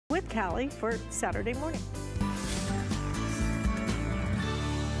with Callie for Saturday morning.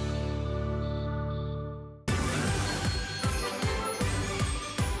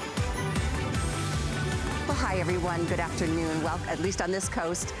 Hi everyone, good afternoon. Well, at least on this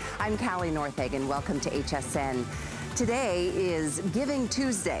coast, I'm Callie Northagen. Welcome to HSN. Today is Giving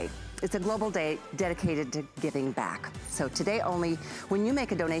Tuesday. It's a global day dedicated to giving back. So today only, when you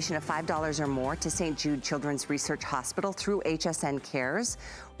make a donation of $5 or more to St. Jude Children's Research Hospital through HSN Cares,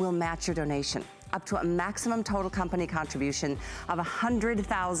 we'll match your donation up to a maximum total company contribution of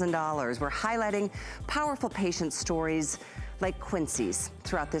 $100,000. We're highlighting powerful patient stories like Quincy's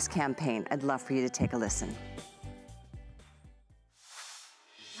throughout this campaign. I'd love for you to take a listen.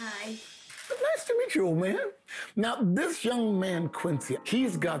 Hi. Nice to meet you, old man. Now, this young man, Quincy,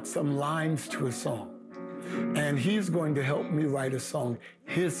 he's got some lines to a song. And he's going to help me write a song,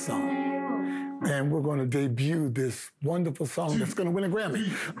 his song. And we're going to debut this wonderful song that's going to win a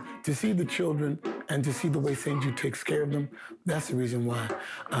Grammy. To see the children and to see the way St. Jude takes care of them, that's the reason why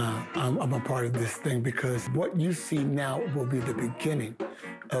I'm a part of this thing, because what you see now will be the beginning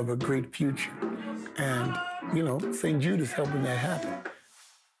of a great future. And, you know, St. Jude is helping that happen.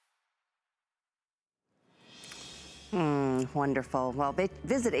 Wonderful. Well,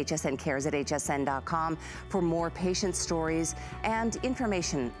 visit HSN Cares at hsn.com for more patient stories and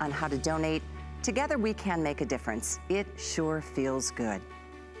information on how to donate. Together we can make a difference. It sure feels good.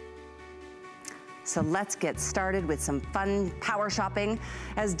 So let's get started with some fun power shopping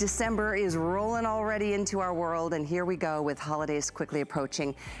as December is rolling already into our world. And here we go with holidays quickly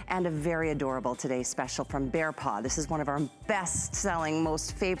approaching and a very adorable today's special from BEARPAW. This is one of our best-selling,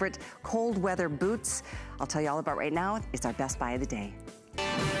 most favorite cold weather boots. I'll tell you all about right now. It's our best buy of the day.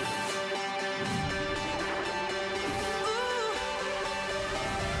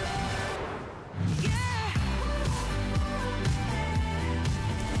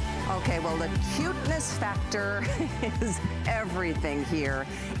 Okay, well, the cuteness factor is everything here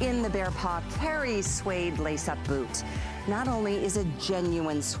in the BEARPAW Carry Suede Lace-Up Boot. Not only is it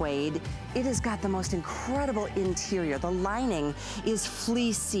genuine suede, it has got the most incredible interior. The lining is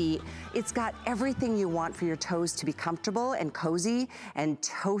fleecy. It's got everything you want for your toes to be comfortable and cozy and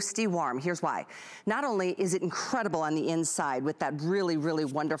toasty warm. Here's why. Not only is it incredible on the inside with that really, really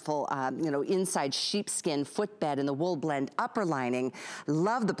wonderful, inside sheepskin footbed and the wool blend upper lining.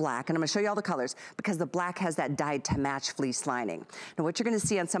 Love the black, and I'm gonna show you all the colors because the black has that dyed to match fleece lining. Now what you're gonna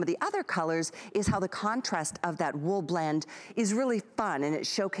see on some of the other colors is how the contrast of that wool blend is really fun, and it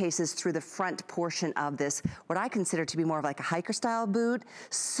showcases through the front portion of this, what I consider to be more of like a hiker style boot.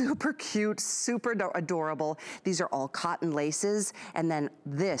 Super cute, super adorable. These are all cotton laces, and then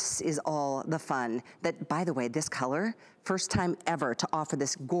this is all the fun. That, by the way, this color, first time ever to offer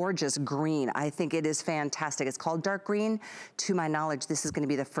this gorgeous green. I think it is fantastic. It's called dark green. To my knowledge, this is gonna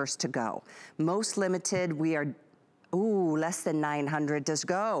be the first to go. Most limited, we are less than 900 to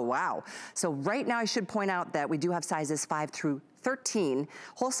go, wow. So right now I should point out that we do have sizes 5 through 13.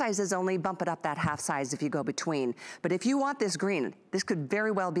 Whole sizes only, bump it up that half size if you go between. But if you want this green, this could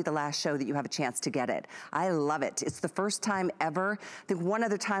very well be the last show that you have a chance to get it. I love it. It's the first time ever. I think one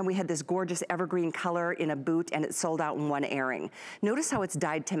other time we had this gorgeous evergreen color in a boot and it sold out in one airing. Notice how it's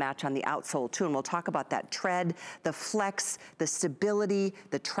dyed to match on the outsole too, and we'll talk about that tread, the flex, the stability,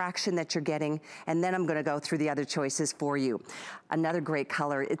 the traction that you're getting, and then I'm gonna go through the other choices for you. Another great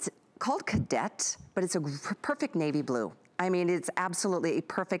color, it's called Cadet, but it's a perfect navy blue. I mean, it's absolutely a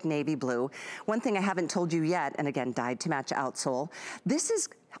perfect navy blue. One thing I haven't told you yet, and again, dyed to match outsole, this is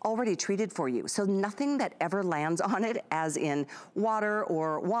already treated for you. So nothing that ever lands on it, as in water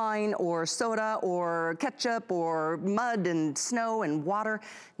or wine or soda or ketchup or mud and snow and water,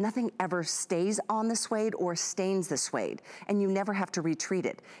 nothing ever stays on the suede or stains the suede. And you never have to retreat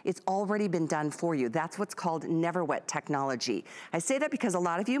it. It's already been done for you. That's what's called never wet technology. I say that because a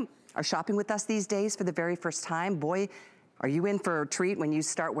lot of you are shopping with us these days for the very first time. Boy, are you in for a treat when you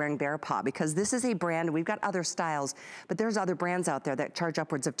start wearing BEARPAW? Because this is a brand, we've got other styles, but there's other brands out there that charge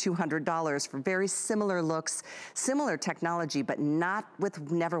upwards of $200 for very similar looks, similar technology, but not with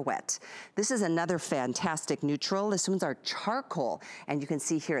Never Wet. This is another fantastic neutral. This one's our charcoal, and you can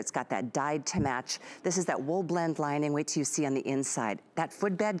see here it's got that dyed to match. This is that wool blend lining. Wait till you see on the inside. That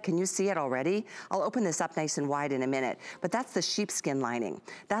footbed, can you see it already? I'll open this up nice and wide in a minute, but that's the sheepskin lining.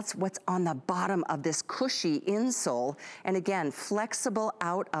 That's what's on the bottom of this cushy insole. And again, flexible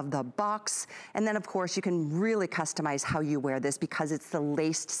out of the box. And then of course you can really customize how you wear this because it's the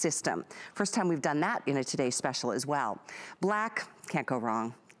laced system. First time we've done that in a Today Special as well. Black, can't go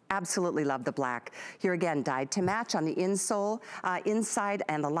wrong. Absolutely love the black. Here again, dyed to match on the insole, inside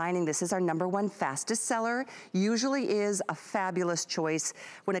and the lining. This is our #1 fastest seller. Usually is a fabulous choice.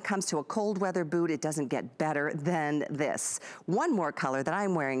 When it comes to a cold weather boot, it doesn't get better than this. One more color that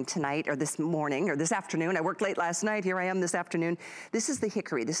I'm wearing tonight, or this morning, or this afternoon. I worked late last night, here I am this afternoon. This is the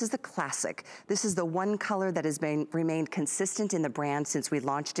hickory, this is the classic. This is the one color that has remained consistent in the brand since we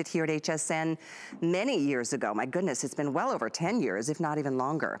launched it here at HSN many years ago. My goodness, it's been well over 10 years, if not even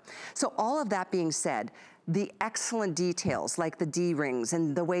longer. So all of that being said, the excellent details like the D-rings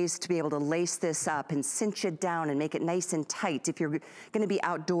and the ways to be able to lace this up and cinch it down and make it nice and tight if you're gonna be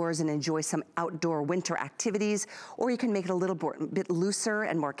outdoors and enjoy some outdoor winter activities, or you can make it a little bit looser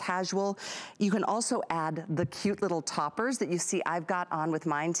and more casual. You can also add the cute little toppers that you see I've got on with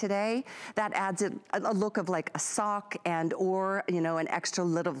mine today. That adds a look of like a sock and or, you know, an extra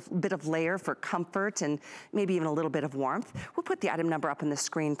little bit of layer for comfort and maybe even a little bit of warmth. We'll put the item number up on the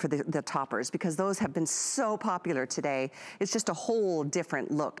screen for the toppers because those have been so popular today. It's just a whole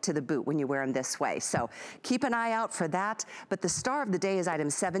different look to the boot when you wear them this way. So keep an eye out for that. But the star of the day is item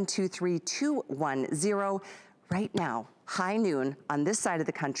 723210. Right now, high noon on this side of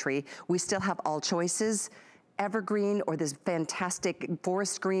the country, we still have all choices. Evergreen or this fantastic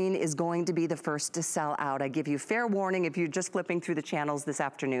forest green is going to be the first to sell out. I give you fair warning if you're just flipping through the channels this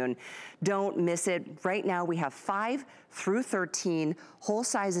afternoon. Don't miss it. Right now we have 5 through 13, whole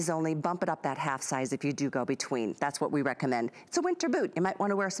sizes only. Bump it up that half size if you do go between. That's what we recommend. It's a winter boot. You might want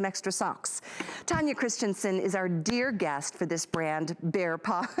to wear some extra socks. Tanya Christensen is our dear guest for this brand,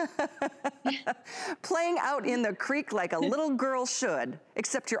 BEARPAW. Playing out in the creek like a little girl should,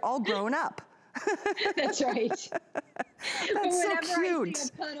 except you're all grown up. That's right. That's but so whenever cute. I see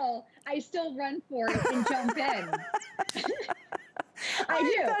a puddle, I still run for it and jump in. I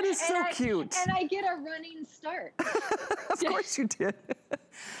do. That is so cute. And I get a running start. Of course you did.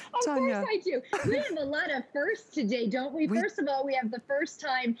 Of Tanya. course I do. We have a lot of firsts today, don't we? First of all, we have the first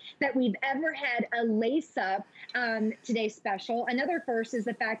time that we've ever had a lace-up Today Special. Another first is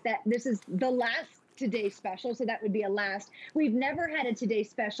the fact that this is the last Today Special, so that would be a last. We've never had a Today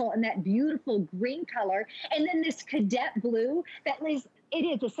Special in that beautiful green color, and then this cadet blue that is, it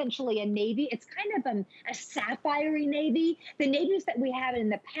is essentially a navy. It's kind of a sapphire-y navy. The navies that we had in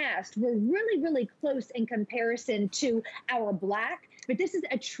the past were really, really close in comparison to our black, but this is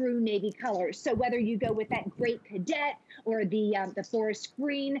a true navy color. So whether you go with that great cadet or the forest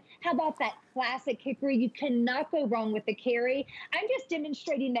green, how about that classic hickory? You cannot go wrong with the carry. I'm just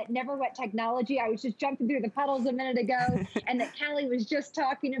demonstrating that never wet technology. I was just jumping through the puddles a minute ago and that Callie was just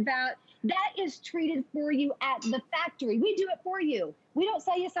talking about. That is treated for you at the factory. We do it for you. We don't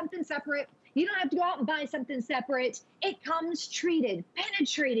sell you something separate. You don't have to go out and buy something separate. It comes treated,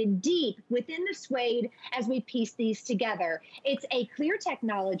 penetrated deep within the suede as we piece these together. It's a clear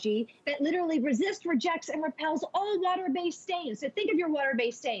technology that literally resists, rejects, and repels all water-based stains. So think of your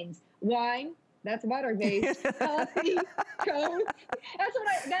water-based stains. Wine, that's water-based. Coffee, Coke.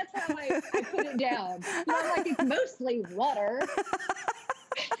 That's how I put it down. You know, like it's mostly water.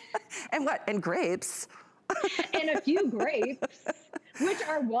 And what? And grapes. And a few grapes, which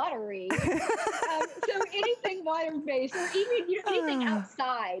are watery. So anything water-based, or even anything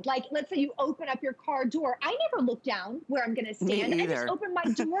outside. Like, let's say you open up your car door. I never look down where I'm going to stand. I just open my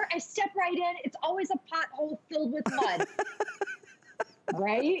door. I step right in. It's always a pothole filled with mud.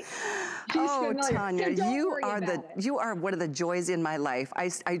 Right? Oh, Tanya, you are one of the joys in my life. I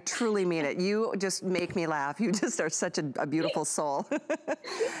truly mean it. You just make me laugh. You just are such a beautiful soul.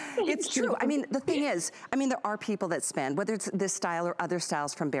 It's true. I mean, the thing is, there are people that spend, whether it's this style or other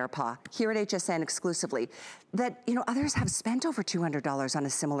styles from BEARPAW, here at HSN exclusively, that, others have spent over $200 on a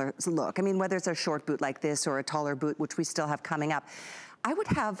similar look. I mean, whether it's a short boot like this or a taller boot, which we still have coming up. I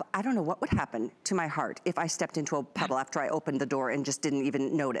don't know what would happen to my heart if I stepped into a puddle after I opened the door and just didn't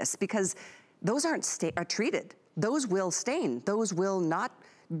even notice, because those are treated. Those will stain. Those will not,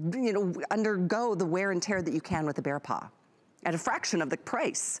 undergo the wear and tear that you can with the BEARPAW at a fraction of the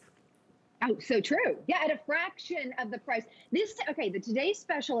price. Oh, so true. Yeah, at a fraction of the price. The Today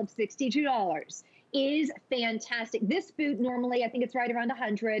Special of $62 is fantastic. This boot normally, I think it's right around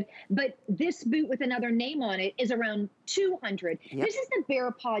 $100, but this boot with another name on it is around $200. Yep. This is the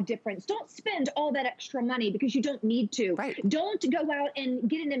BEARPAW difference. Don't spend all that extra money because you don't need to. Right. Don't go out and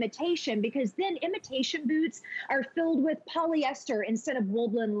get an imitation, because then imitation boots are filled with polyester instead of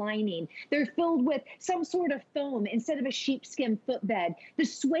woollen lining. They're filled with some sort of foam instead of a sheepskin footbed. The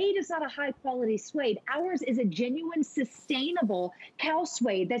suede is not a high quality suede. Ours is a genuine, sustainable cow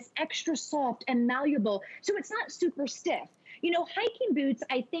suede that's extra soft and malleable, so it's not super stiff. You know, hiking boots,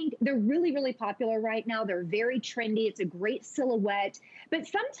 I think they're really, really popular right now. They're very trendy. It's a great silhouette, but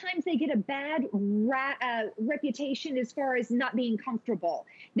sometimes they get a bad reputation as far as not being comfortable.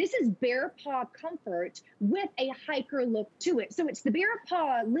 This is bare paw comfort with a hiker look to it. So it's the bare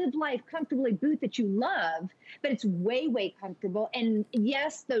paw, live life comfortably boot that you love, but it's way, way comfortable. And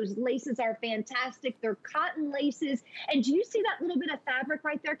yes, those laces are fantastic. They're cotton laces. And do you see that little bit of fabric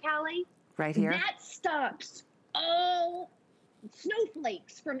right there, Callie? Right here? That stops all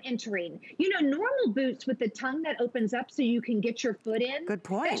snowflakes from entering. You know, normal boots with the tongue that opens up so you can get your foot in. Good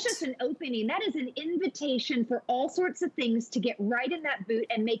point. That's just an opening. That is an invitation for all sorts of things to get right in that boot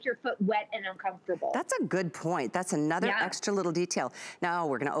and make your foot wet and uncomfortable. That's a good point. That's another extra little detail. Now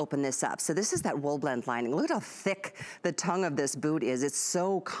we're gonna open this up. So this is that wool blend lining. Look at how thick the tongue of this boot is. It's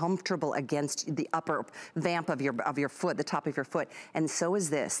so comfortable against the upper vamp of your foot, the top of your foot. And so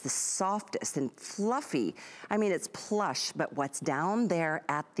is this, the softest and fluffy. I mean, it's plush, but what's down there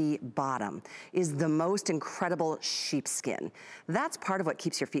at the bottom is the most incredible sheepskin. That's part of what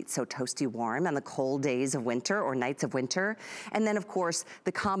keeps your feet so toasty warm on the cold days of winter or nights of winter. And then of course,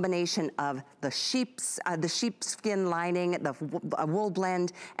 the combination of the sheepskin lining, the wool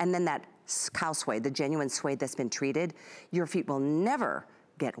blend, and then that cow suede, the genuine suede that's been treated. Your feet will never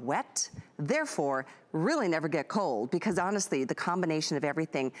get wet, therefore really never get cold, because honestly, the combination of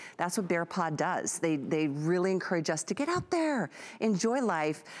everything, that's what BEARPAW does. They really encourage us to get out there, enjoy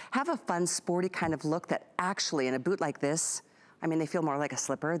life, have a fun, sporty kind of look that actually, in a boot like this, I mean, they feel more like a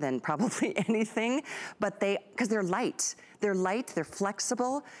slipper than probably anything, but because they're light. They're light, they're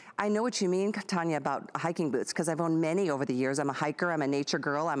flexible. I know what you mean, Tanya, about hiking boots, because I've owned many over the years. I'm a hiker, I'm a nature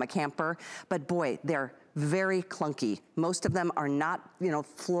girl, I'm a camper, but boy, they're very clunky. Most of them are not, you know,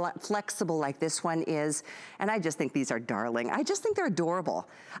 flexible like this one is. And I just think these are darling. I just think they're adorable.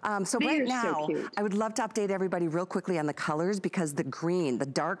 So right now, I would love to update everybody real quickly on the colors, because the green, the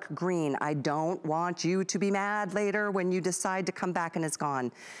dark green, I don't want you to be mad later when you decide to come back and it's gone.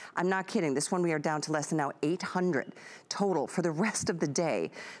 I'm not kidding. This one we are down to less than now 800 total for the rest of the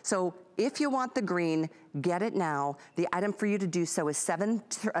day. So if you want the green, get it now. The item for you to do so is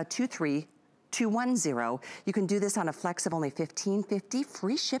 723-210. You can do this on a flex of only $15.50,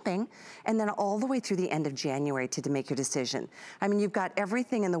 free shipping, and then all the way through the end of January to make your decision. I mean, you've got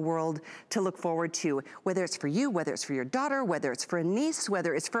everything in the world to look forward to, whether it's for you, whether it's for your daughter, whether it's for a niece,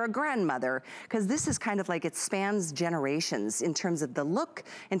 whether it's for a grandmother, because this is kind of like it spans generations in terms of the look,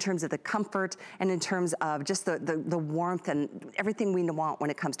 in terms of the comfort, and in terms of just the warmth and everything we want when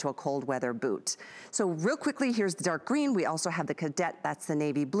it comes to a cold weather boot. So real quickly, here's the dark green. We also have the cadet, that's the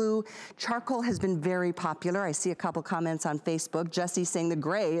navy blue. Charcoal has been very popular. I see a couple comments on Facebook. Jesse saying the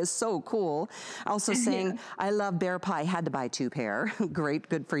gray is so cool. Also saying, I love BEARPAW. I had to buy 2 pair. Great,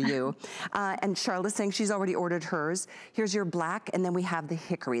 good for you. And Charlotte's saying she's already ordered hers. Here's your black, and then we have the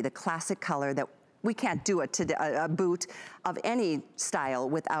hickory, the classic color that we can't do a boot of any style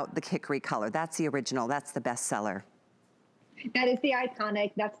without the hickory color. That's the original, that's the best seller. That is the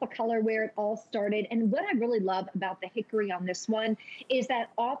iconic, that's the color where it all started. And what I really love about the hickory on this one is that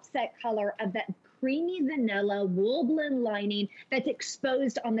offset color of that creamy vanilla wool blend lining that's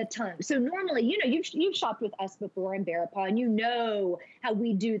exposed on the tongue. So normally, you know, you've shopped with us before in BEARPAW, and you know how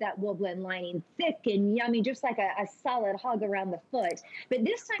we do that wool blend lining, thick and yummy, just like a solid hug around the foot. But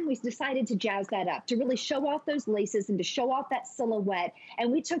this time we decided to jazz that up, to really show off those laces and to show off that silhouette.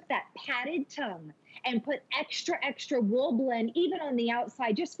 And we took that padded tongue and put extra wool blend even on the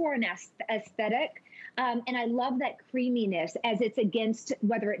outside, just for an aesthetic. And I love that creaminess as it's against,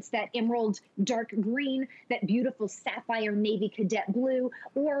 whether it's that emerald dark green, that beautiful sapphire navy cadet blue,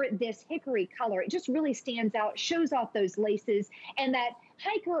 or this hickory color. It just really stands out, shows off those laces, and that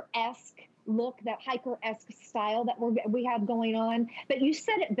hiker-esque look, that hiker-esque style that we have going on. But you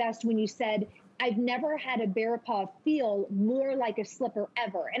said it best when you said, I've never had a BEARPAW feel more like a slipper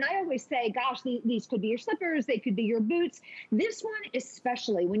ever. And I always say, gosh, these could be your slippers, they could be your boots. This one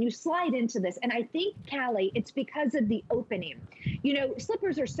especially, when you slide into this, and I think, Callie, it's because of the opening. You know,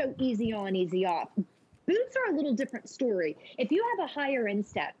 slippers are so easy on, easy off. Boots are a little different story. If you have a higher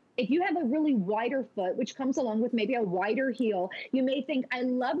instep, if you have a really wider foot, which comes along with maybe a wider heel, you may think, I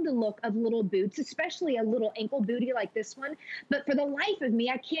love the look of little boots, especially a little ankle booty like this one. But for the life of me,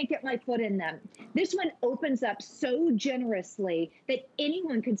 I can't get my foot in them. This one opens up so generously that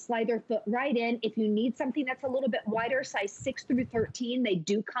anyone can slide their foot right in. If you need something that's a little bit wider, size 6 through 13, they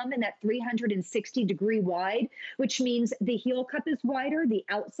do come in that 360-degree wide, which means the heel cup is wider, the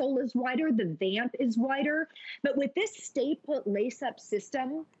outsole is wider, the vamp is wider. But with this stay put lace-up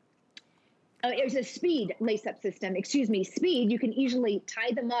system, It's a speed lace-up system, excuse me, speed. You can easily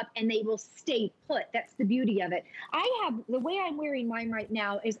tie them up and they will stay put. That's the beauty of it. The way I'm wearing mine right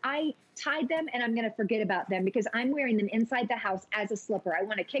now is I tied them and I'm gonna forget about them because I'm wearing them inside the house as a slipper. I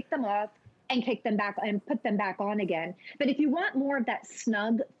wanna kick them off and kick them back and put them back on again. But if you want more of that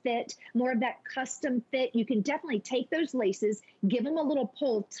snug fit, more of that custom fit, you can definitely take those laces, give them a little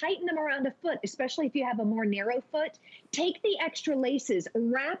pull, tighten them around a foot, especially if you have a more narrow foot. Take the extra laces,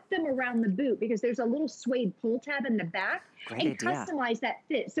 wrap them around the boot because there's a little suede pull tab in the back. Great and idea. Customize that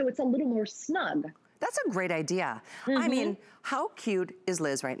fit so it's a little more snug. That's a great idea. I mean, how cute is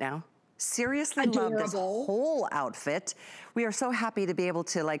Liz right now? Seriously, adorable. Love this whole outfit. We are so happy to be able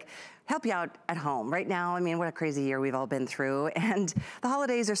to like help you out at home. Right now, I mean, what a crazy year we've all been through, and the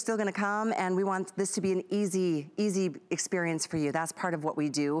holidays are still gonna come, and we want this to be an easy experience for you. That's part of what we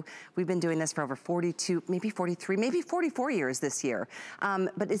do. We've been doing this for over 42, maybe 43, maybe 44 years this year.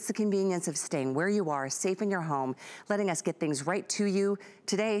 But it's the convenience of staying where you are, safe in your home, letting us get things right to you.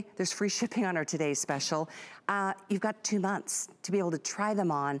 Today, there's free shipping on our Today's Special. You've got 2 months to be able to try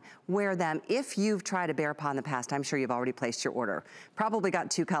them on, wear them. If you've tried a BEARPAW in the past, I'm sure you've already placed your order. Probably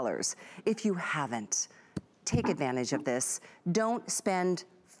got 2 colors. If you haven't, take advantage of this. Don't spend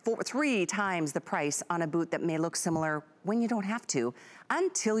 3 times the price on a boot that may look similar when you don't have to,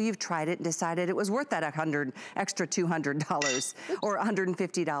 until you've tried it and decided it was worth that extra $200 or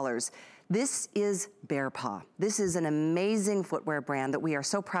 $150. This is BEARPAW. This is an amazing footwear brand that we are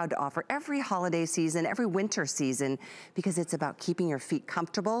so proud to offer every holiday season, every winter season, because it's about keeping your feet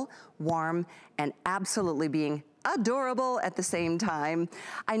comfortable, warm, and absolutely being adorable at the same time.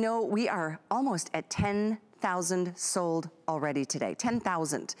 I know we are almost at 10,000 sold already today,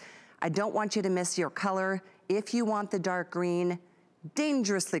 10,000. I don't want you to miss your color. If you want the dark green,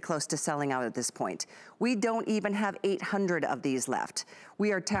 dangerously close to selling out at this point. We don't even have 800 of these left.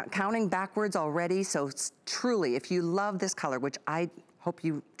 We are counting backwards already, so truly, if you love this color, which I hope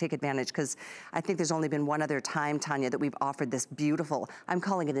you take advantage, because I think there's only been one other time, Tanya, that we've offered this beautiful, I'm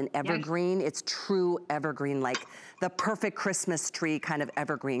calling it an evergreen. Yes. It's true evergreen, like the perfect Christmas tree kind of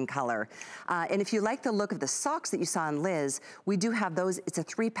evergreen color. And if you like the look of the socks that you saw on Liz, we do have those. It's a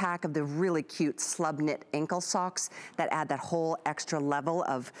 3-pack of the really cute slub knit ankle socks that add that whole extra level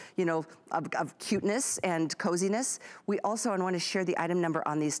of, you know, of cuteness and coziness. We also, I want to share the item number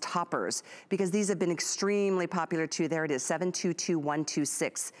on these toppers, because these have been extremely popular too. There it is,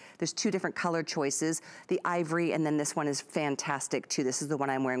 722126. There's 2 different color choices, the ivory, and then this one is fantastic too. This is the one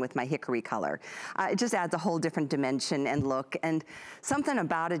I'm wearing with my hickory color. It just adds a whole different dimension and look, and something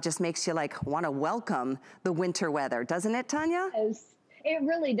about it just makes you like want to welcome the winter weather, doesn't it, Tanya? Yes. It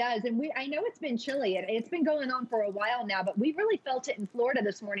really does. And I know it's been chilly. It's been going on for a while now, but we really felt it in Florida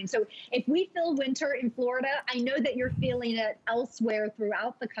this morning. So if we feel winter in Florida, I know that you're feeling it elsewhere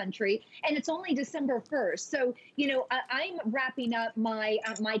throughout the country. And it's only December 1st. So, you know, I'm wrapping up my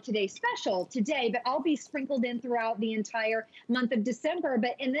Today's Special today, but I'll be sprinkled in throughout the entire month of December.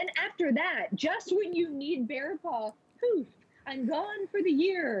 And then after that, just when you need BEARPAW, poof, I'm gone for the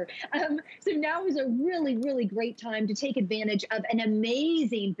year. So now is a really, really great time to take advantage of an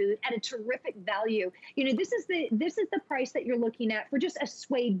amazing boot at a terrific value. You know, this is the price that you're looking at for just a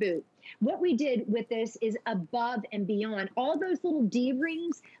suede boot. What we did with this is above and beyond. All those little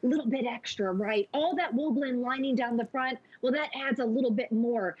D-rings, a little bit extra, right? All that wool blend lining down the front, well, that adds a little bit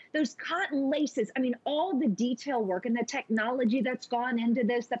more. Those cotton laces, I mean, all the detail work and the technology that's gone into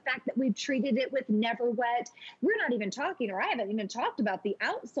this, the fact that we've treated it with Never Wet. We're not even talking, or I haven't even talked about the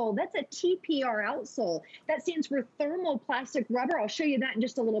outsole. That's a TPR outsole. That stands for thermoplastic rubber. I'll show you that in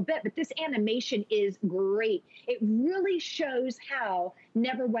just a little bit, but this animation is great. It really shows how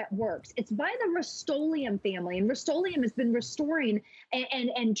Never Wet works. It's by the Rust-Oleum family, and Rust-Oleum has been restoring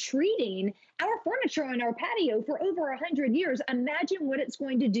and treating our furniture on our patio for over 100 years. Imagine what it's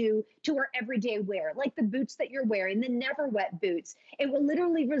going to do to our everyday wear, like the boots that you're wearing, the Never Wet boots. It will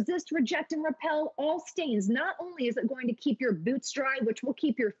literally resist, reject, and repel all stains. Not only is it going to keep your boots dry, which will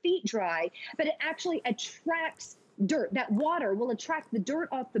keep your feet dry, but it actually attracts dirt. That water will attract the dirt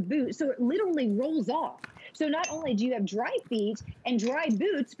off the boot, so it literally rolls off. So not only do you have dry feet and dry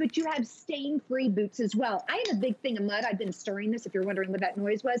boots, but you have stain-free boots as well. I have a big thing of mud. I've been stirring this, if you're wondering what that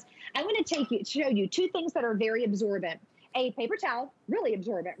noise was. I'm going to show you 2 things that are very absorbent. A paper towel, really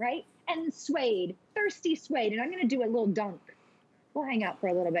absorbent, right? And suede, thirsty suede. And I'm going to do a little dunk. We'll hang out for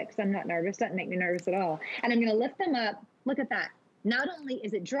a little bit because I'm not nervous. Doesn't make me nervous at all. And I'm going to lift them up. Look at that. Not only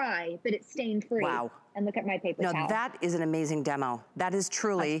is it dry, but it's stain-free. Wow. And look at my paper towel. Now that is an amazing demo. That is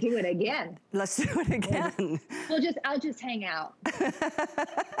truly. Let's do it again. Let's do it again. I'll just hang out.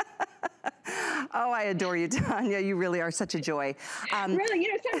 Oh, I adore you, Tanya. You really are such a joy. Really,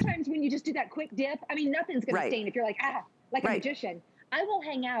 you know, sometimes when you just do that quick dip, I mean, nothing's going to stain if you're like, like a magician. I will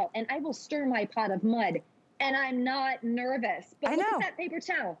hang out and I will stir my pot of mud and I'm not nervous. But look at that paper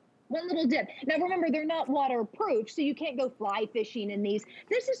towel. One little dip. Now remember, they're not waterproof, so you can't go fly fishing in these.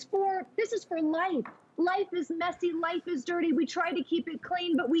 This is for life. Life is messy, life is dirty. We try to keep it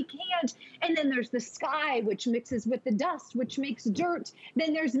clean, but we can't. And then there's the sky, which mixes with the dust, which makes dirt.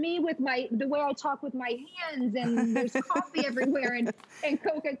 Then there's me with the way I talk with my hands, and there's coffee everywhere, and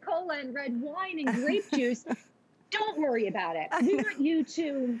Coca-Cola and red wine and grape juice. Don't worry about it. We want you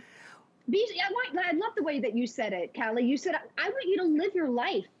to be, I love the way that you said it, Callie. You said, I want you to live your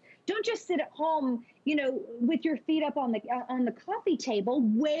life. Don't just sit at home, you know, with your feet up on the coffee table.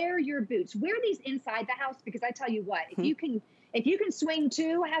 Wear your boots. Wear these inside the house, because I tell you what, if you can swing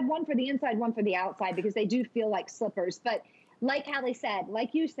two, have one for the inside, one for the outside, because they do feel like slippers. But like Callie said,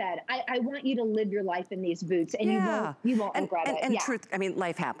 like you said, I want you to live your life in these boots, and you won't regret it. And truth, I mean,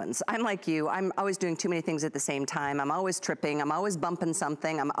 life happens. I'm like you. I'm always doing too many things at the same time. I'm always tripping. I'm always bumping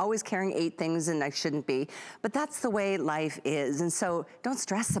something. I'm always carrying 8 things and I shouldn't be. But that's the way life is. And so don't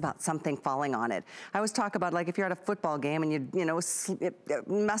stress about something falling on it. I always talk about, like, if you're at a football game and you know,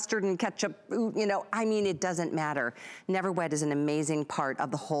 mustard and ketchup, you know, I mean, it doesn't matter. Never Wet is an amazing part of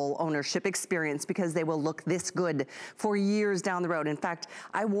the whole ownership experience, because they will look this good for years down the road. In fact,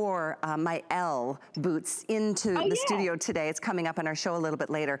 I wore my L boots into the studio today. It's coming up in our show a little bit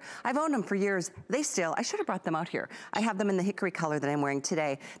later. I've owned them for years. They still, I should have brought them out here. I have them in the hickory color that I'm wearing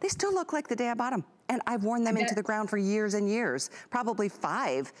today. They still look like the day I bought them. And I've worn them into the ground for years and years, probably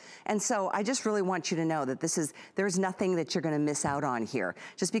 5. And so I just really want you to know that there's nothing that you're gonna miss out on here.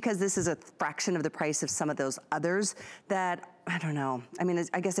 Just because this is a fraction of the price of some of those others that, I don't know. I mean,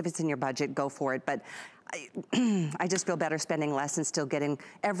 I guess if it's in your budget, go for it. But I just feel better spending less and still getting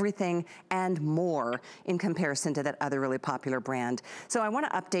everything and more in comparison to that other really popular brand. So I want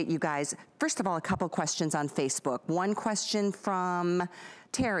to update you guys. First of all, a couple questions on Facebook. One question from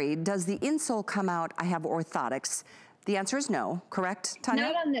Terry: does the insole come out? I have orthotics. The answer is no, correct, Tanya?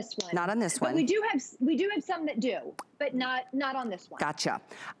 Not on this one. Not on this one. But we do have some that do, but not on this one. Gotcha.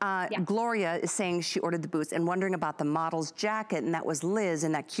 Gloria is saying she ordered the boots and wondering about the model's jacket, and that was Liz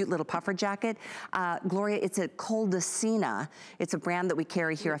in that cute little puffer jacket. Gloria, it's a Coldacina. It's a brand that we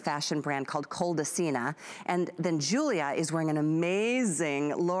carry here, a fashion brand called Coldacina. And then Julia is wearing an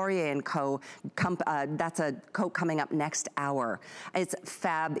amazing Laurier & Co. That's a coat coming up next hour. It's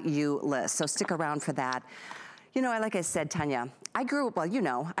fabulous, so stick around for that. You know, like I said, Tanya, I grew up, well, you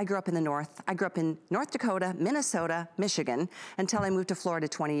know, I grew up in the North. I grew up in North Dakota, Minnesota, Michigan, until I moved to Florida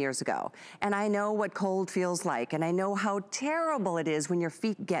 20 years ago. And I know what cold feels like, and I know how terrible it is when your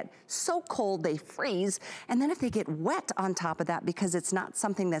feet get so cold they freeze, and then if they get wet on top of that because it's not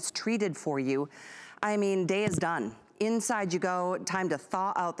something that's treated for you, I mean, day is done. Inside you go, time to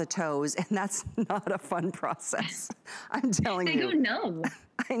thaw out the toes, and that's not a fun process. I'm telling you. They go numb.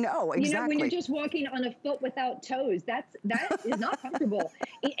 I know, exactly. You know, when you're just walking on a foot without toes, that is not comfortable.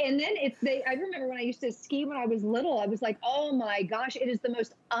 And then I remember when I used to ski when I was little, I was like, oh my gosh, it is the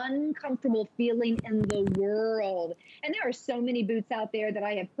most uncomfortable feeling in the world. And there are so many boots out there that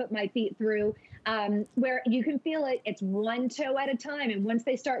I have put my feet through where you can feel it. It's one toe at a time. And once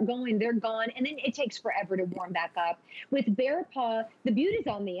they start going, they're gone. And then it takes forever to warm back up. With BEARPAW, the boot is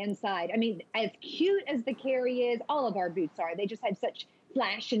on the inside. I mean, as cute as the carry is, all of our boots are. They just have such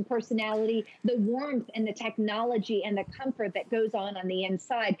flash and personality, the warmth and the technology and the comfort that goes on the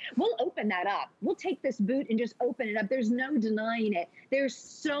inside. We'll open that up. We'll take this boot and just open it up. There's no denying it. There's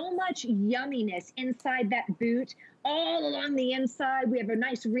so much yumminess inside that boot, all along the inside. We have a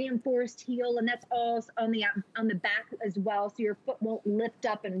nice reinforced heel, and that's all on the back as well, so your foot won't lift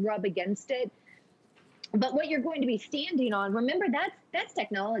up and rub against it. But what you're going to be standing on, remember, that's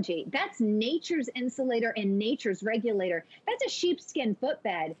technology. That's nature's insulator and nature's regulator. That's a sheepskin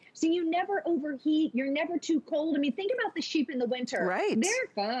footbed. So you never overheat. You're never too cold. I mean, think about the sheep in the winter. Right. They're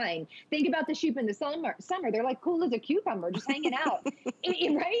fine. Think about the sheep in the summer. They're like cool as a cucumber, just hanging out.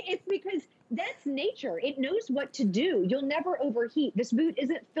 Right? It's because that's nature. It knows what to do. You'll never overheat. This boot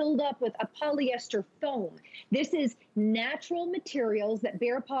isn't filled up with a polyester foam. This is natural materials that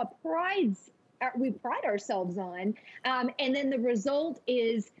BEARPAW we pride ourselves on. And then the result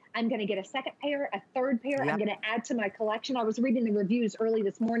is I'm going to get a second pair, a third pair. Yep. I'm going to add to my collection. I was reading the reviews early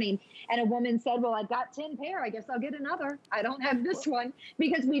this morning, and a woman said, well, I got 10 pair. I guess I'll get another. I don't have this one,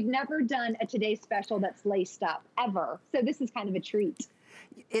 because we've never done a Today Special that's laced up, ever. So this is kind of a treat.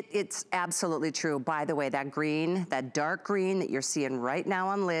 It's absolutely true. By the way, that green, that dark green that you're seeing right now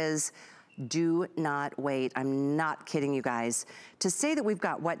on Liz, Do not wait. I'm not kidding you guys. To say that we've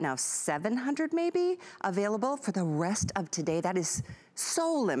got, what now, 700 maybe available for the rest of today, that is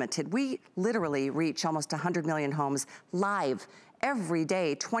so limited. We literally reach almost 100 million homes live every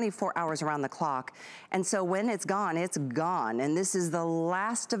day, 24 hours around the clock. And so when it's gone, it's gone. And this is the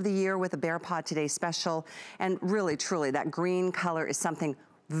last of the year with a BEARPAW Today special. And really, truly, that green color is something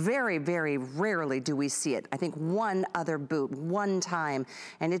very, very rarely do we see it. I think one other boot, one time,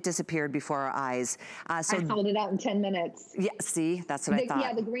 and it disappeared before our eyes. So I sold it out in 10 minutes. Yeah, see, that's what I thought.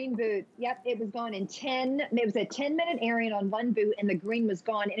 Yeah, the green boot. Yep, it was gone in 10. It was a 10-minute airing on one boot, and the green was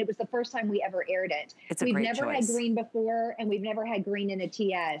gone. And it was the first time we ever aired it. It's a great choice. We've never had green before, and we've never had green in a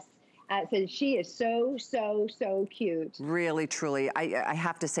TS. So she is so, so, so cute. Really, truly. I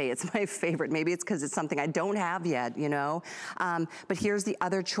have to say it's my favorite. Maybe it's because it's something I don't have yet, you know. But here's the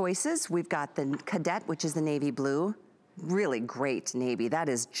other choices. We've got the Cadet, which is the navy blue. Really great navy. That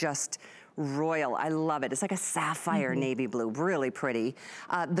is just royal. I love it. It's like a sapphire navy blue, really pretty.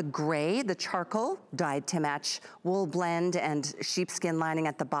 The gray, the charcoal, dyed to match wool blend and sheepskin lining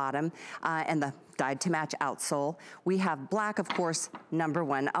at the bottom, and the dyed to match outsole. We have black, of course,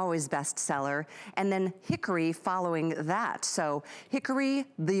 #1, always bestseller, and then hickory following that. So hickory,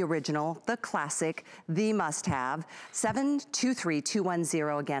 the original, the classic, the must-have.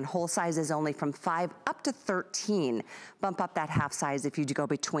 723210, again, whole sizes only from 5 up to 13. Bump up that half size if you do go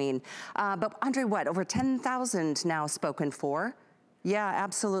between. But Andre, what, over 10,000 now spoken for? Yeah,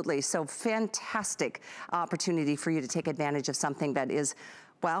 absolutely. So fantastic opportunity for you to take advantage of something that is,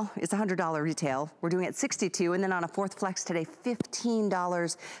 well, it's $100 retail. We're doing it $62, and then on a fourth flex today,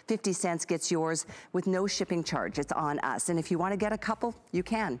 $15.50 gets yours with no shipping charge. It's on us. And if you want to get a couple, you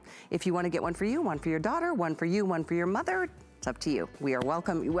can. If you want to get one for you, one for your daughter, one for you, one for your mother, it's up to you. We are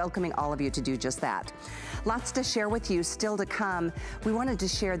welcoming all of you to do just that. Lots to share with you still to come. We wanted to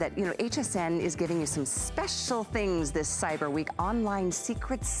share that, you know, HSN is giving you some special things this Cyber Week, online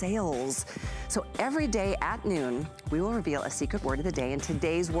secret sales. So every day at noon, we will reveal a secret word of the day, and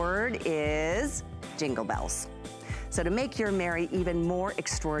today's word is jingle bells. So to make your Merry even more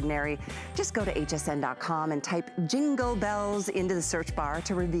extraordinary, just go to hsn.com and type jingle bells into the search bar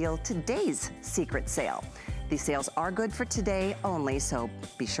to reveal today's secret sale. These sales are good for today only, so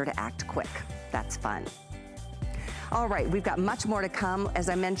be sure to act quick. That's fun. All right, we've got much more to come. As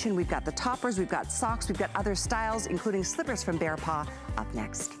I mentioned, we've got the toppers, we've got socks, we've got other styles, including slippers from BEARPAW, up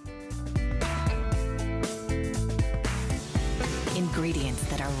next. Ingredients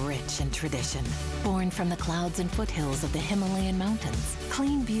that are rich in tradition, born from the clouds and foothills of the Himalayan mountains.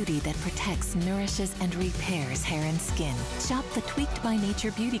 Clean beauty that protects, nourishes, and repairs hair and skin. Shop the Tweaked by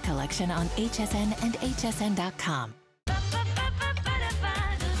Nature Beauty Collection on HSN and hsn.com.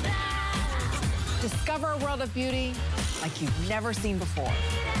 Discover a world of beauty like you've never seen before.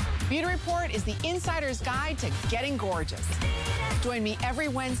 Beauty Report is the insider's guide to getting gorgeous. Join me every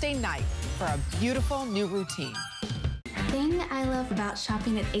Wednesday night for a beautiful new routine. Thing I love about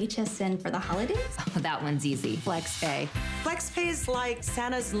shopping at HSN for the holidays? Oh, that one's easy. FlexPay. FlexPay is like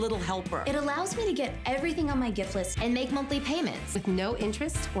Santa's little helper. It allows me to get everything on my gift list and make monthly payments with no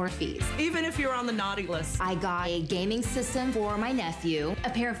interest or fees. Even if you're on the naughty list. I got a gaming system for my nephew, a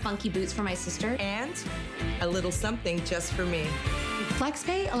pair of funky boots for my sister, and a little something just for me.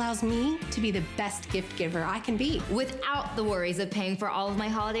 FlexPay allows me to be the best gift giver I can be without the worries of paying for all of my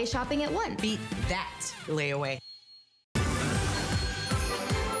holiday shopping at once. Beat that layaway.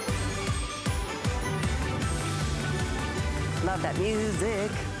 Love that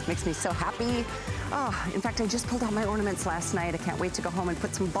music. Makes me so happy. Oh, in fact, I just pulled out my ornaments last night. I can't wait to go home and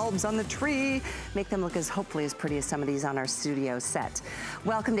put some bulbs on the tree. Make them look hopefully as pretty as some of these on our studio set.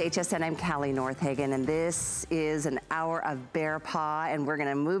 Welcome to HSN. I'm Callie Northagen, and this is an hour of BEARPAW, and we're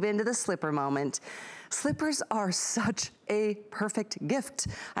gonna move into the slipper moment. Slippers are such a perfect gift.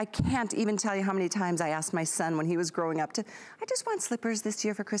 I can't even tell you how many times I asked my son when he was growing up I just want slippers this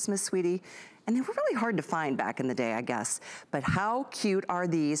year for Christmas, sweetie. And they were really hard to find back in the day, I guess. But how cute are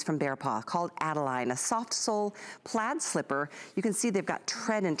these from BEARPAW, called Adeline, a soft sole plaid slipper. You can see they've got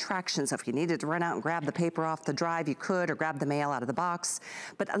tread and traction, so if you needed to run out and grab the paper off the drive, you could, or grab the mail out of the box.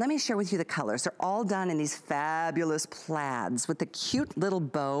 But let me share with you the colors. They're all done in these fabulous plaids with the cute little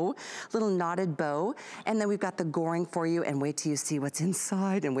bow, little knotted bow. And then we've got the goring for you, and wait till you see what's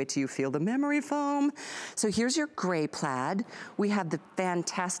inside, and wait till you feel the memory foam. So here's your gray plaid. We have the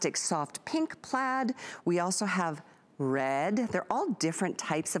fantastic soft pink plaid. We also have red. They're all different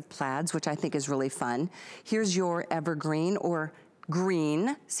types of plaids, which I think is really fun. Here's your evergreen, or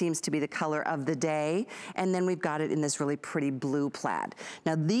green seems to be the color of the day. And then we've got it in this really pretty blue plaid.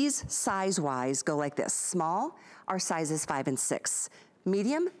 Now these size-wise go like this. Small, our size is 5 and 6.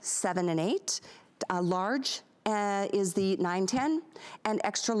 medium, 7 and 8, large is the 9-10, and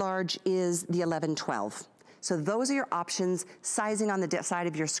extra large is the 11-12. So those are your options, sizing on the side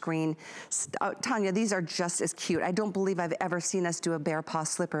of your screen. Tanya, these are just as cute. I don't believe I've ever seen us do a bear paw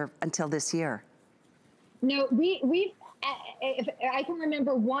slipper until this year. No, we've, if I can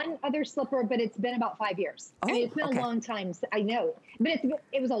remember one other slipper, but it's been about 5 years. I mean, it's been a long time, I know, but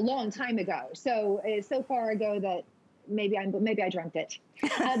it was a long time ago. So it's so far ago that maybe I dreamt it.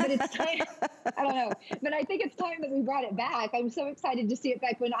 But it's time, I don't know. But I think it's time that we brought it back. I'm so excited to see it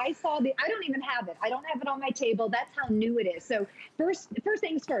back. When I saw I don't even have it. I don't have it on my table. That's how new it is. So first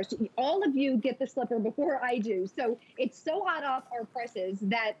things first, all of you get the slipper before I do. So it's so hot off our presses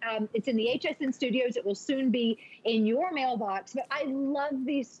that it's in the HSN studios. It will soon be in your mailbox. But I love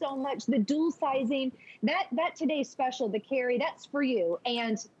these so much. The dual sizing, that today's special, the carry, that's for you.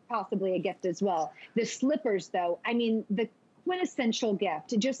 And possibly a gift as well. The slippers, though, I mean, the quintessential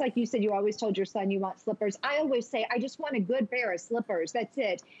gift. Just like you said, you always told your son you want slippers. I always say, I just want a good pair of slippers. That's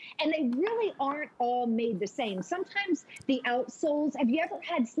it. And they really aren't all made the same. Sometimes the outsoles, have you ever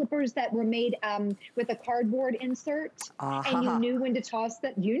had slippers that were made with a cardboard insert and you knew when to toss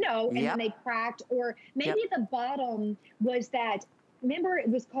them, and then they cracked, or maybe the bottom was that, remember it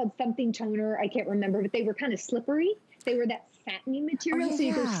was called something toner, I can't remember, but they were kind of slippery. They were that satiny material, so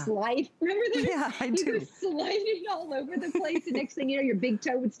you could slide. Remember that? Yeah, I do. You were sliding all over the place. The next thing you know, your big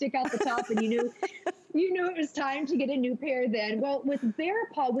toe would stick out the top, and you knew it was time to get a new pair then. Well, with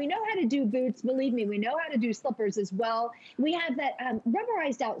BEARPAW, we know how to do boots. Believe me, we know how to do slippers as well. We have that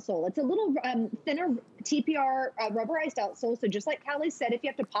rubberized outsole. It's a little thinner TPR rubberized outsole. So just like Callie said, if you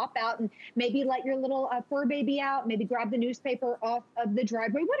have to pop out and maybe let your little fur baby out, maybe grab the newspaper off of the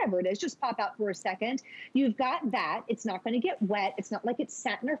driveway, whatever it is, just pop out for a second. You've got that. It's not going to get wet. It's not like it's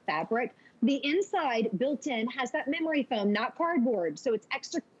satin or fabric. The inside built in has that memory foam, not cardboard. So it's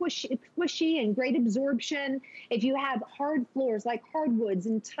extra squishy and great absorption. If you have hard floors like hardwoods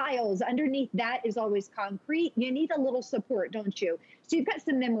and tiles, underneath that is always concrete. You need a little support, don't you? So you've got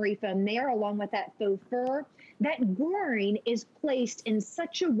some memory foam there along with that faux fur. That goring is placed in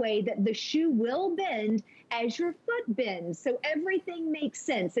such a way that the shoe will bend as your foot bends. So everything makes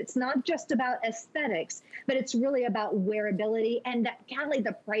sense. It's not just about aesthetics, but it's really about wearability. And Callie,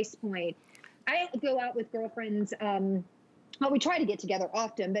 the price point. I go out with girlfriends. Well, we try to get together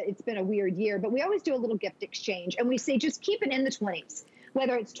often, but it's been a weird year. But we always do a little gift exchange, and we say just keep it in the 20s,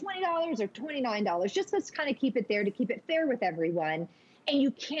 whether it's $20 or $29. Just let's kind of keep it there to keep it fair with everyone. And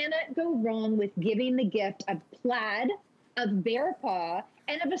you cannot go wrong with giving the gift of plaid, of BEARPAW,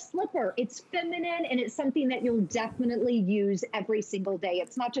 and of a slipper. It's feminine, and it's something that you'll definitely use every single day.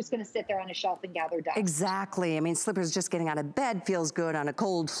 It's not just going to sit there on a shelf and gather dust. Exactly. I mean, slippers just getting out of bed feels good on a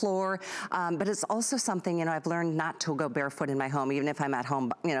cold floor, but it's also something, I've learned not to go barefoot in my home, even if I'm at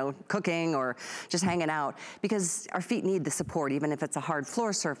home, cooking or just hanging out, because our feet need the support, even if it's a hard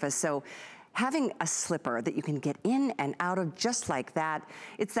floor surface. So having a slipper that you can get in and out of just like that,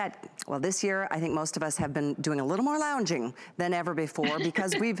 it's that, well, this year, I think most of us have been doing a little more lounging than ever before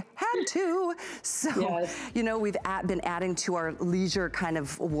because we've had to. So, we've been adding to our leisure kind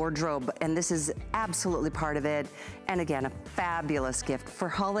of wardrobe, and this is absolutely part of it. And again, a fabulous gift for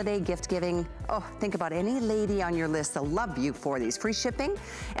holiday gift giving. Oh, think about any lady on your list. They'll love you for these. Free shipping,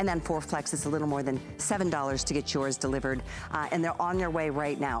 and then 4Flex is a little more than $7 to get yours delivered. And they're on their way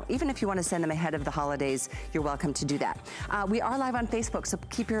right now. Even if you want to send them ahead of the holidays, you're welcome to do that. We are live on Facebook, so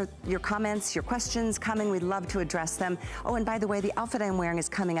keep your comments, your questions coming. We'd love to address them. Oh, and by the way, the outfit I'm wearing is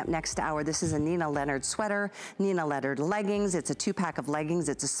coming up next hour. This is a Nina Leonard sweater, Nina Leonard leggings. It's a 2-pack of leggings.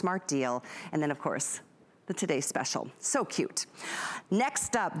 It's a smart deal. And then, of course, the Today Special. So cute.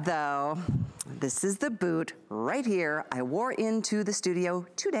 Next up, though, this is the boot right here. I wore into the studio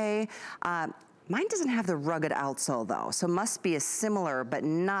today. Mine doesn't have the rugged outsole though, so must be a similar but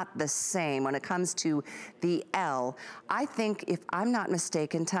not the same when it comes to the L. I think, if I'm not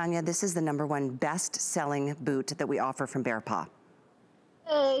mistaken, Tanya, this is the #1 best-selling boot that we offer from BEARPAW.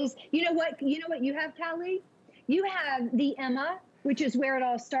 You know what you have, Callie? You have the Emma, which is where it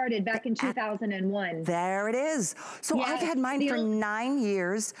all started back in 2001. There it is. So I've had mine for 9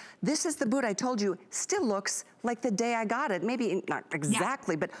 years. This is the boot I told you still looks like the day I got it. Maybe not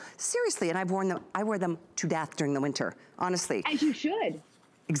exactly, but seriously. And I wear them to death during the winter, honestly. As you should.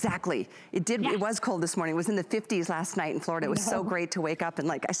 Exactly. It was cold this morning. It was in the 50s last night in Florida. It was so great to wake up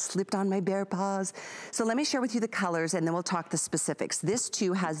and I slipped on my BEARPAWs. So let me share with you the colors, and then we'll talk the specifics. This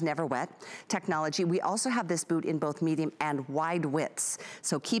too has never wet technology. We also have this boot in both medium and wide widths.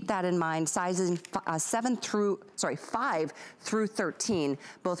 So keep that in mind. Sizes 5 through 13,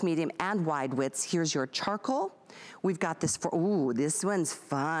 both medium and wide widths. Here's your charcoal, We've got this for, ooh, this one's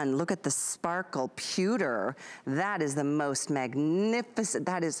fun. Look at the sparkle pewter. That is the most magnificent,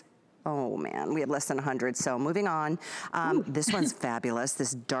 that is, oh man, we have less than 100, so moving on. This one's fabulous,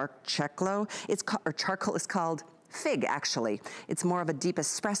 this dark charcoal. Charcoal is called Fig, actually. It's more of a deep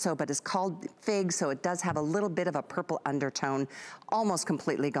espresso, but it's called Fig, so it does have a little bit of a purple undertone, almost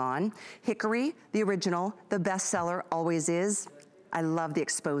completely gone. Hickory, the original, the bestseller, always is. I love the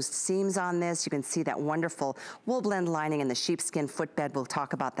exposed seams on this. You can see that wonderful wool blend lining and the sheepskin footbed. We'll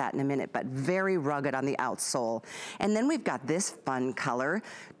talk about that in a minute, but very rugged on the outsole. And then we've got this fun color.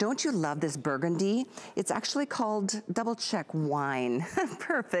 Don't you love this burgundy? It's actually called Double Check Wine.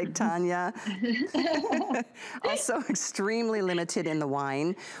 Perfect, Tanya. Also extremely limited in the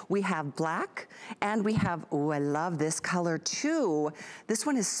wine. We have black and we have, oh, I love this color too. This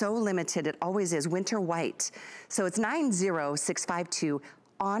one is so limited, it always is, winter white. So it's 90652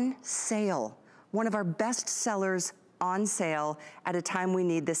 on sale. One of our best sellers on sale at a time we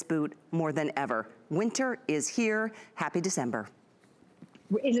need this boot more than ever. Winter is here. Happy December.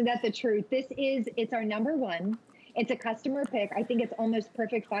 Isn't that the truth? It's our #1. It's a customer pick. I think it's almost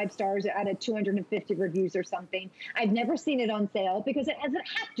perfect 5 stars out of 250 reviews or something. I've never seen it on sale because it doesn't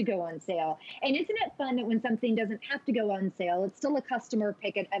have to go on sale. And isn't it fun that when something doesn't have to go on sale, it's still a customer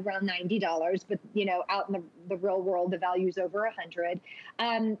pick at around $90, but you know, out in the real world, the value's over 100.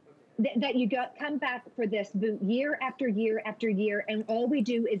 That you come back for this boot year after year after year, and all we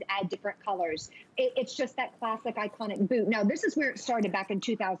do is add different colors. It's just that classic iconic boot. Now, this is where it started back in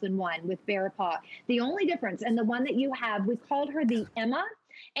 2001 with BEARPAW. The only difference, and the one that you have, we called her the Emma,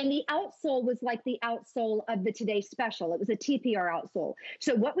 and the outsole was like the outsole of the Today Special. It was a TPR outsole.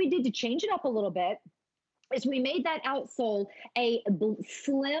 So what we did to change it up a little bit is we made that outsole a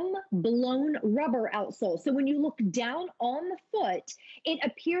slim blown rubber outsole. So when you look down on the foot, it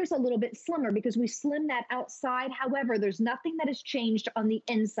appears a little bit slimmer because we slimmed that outside. However, there's nothing that has changed on the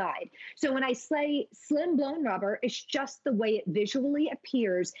inside. So when I say slim blown rubber, it's just the way it visually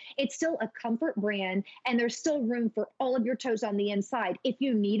appears. It's still a comfort brand, and there's still room for all of your toes on the inside. If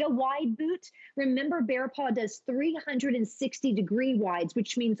you need a wide boot, remember BEARPAW does 360-degree wides,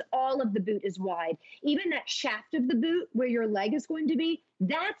 which means all of the boot is wide. Even that shaft of the boot where your leg is going to be,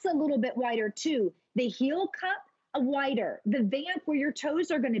 that's a little bit wider too. The heel cup, wider. The vamp where your toes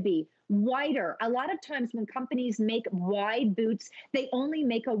are going to be, wider. A lot of times when companies make wide boots, they only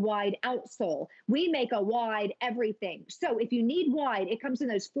make a wide outsole. We make a wide everything. So if you need wide, it comes in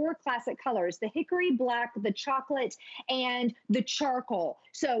those 4 classic colors, the hickory black, the chocolate, and the charcoal.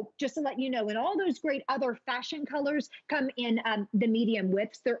 So just to let you know, and all those great other fashion colors come in the medium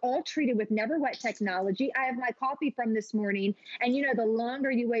widths. They're all treated with Never Wet technology. I have my coffee from this morning, and you know, the longer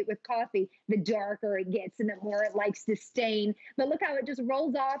you wait with coffee, the darker it gets and the more it likes to stain. But look how it just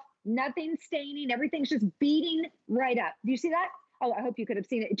rolls off. Nothing staining, everything's just beading right up. Do you see that? Oh, I hope you could have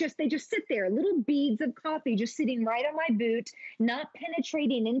seen it. They just sit there, little beads of coffee just sitting right on my boot, not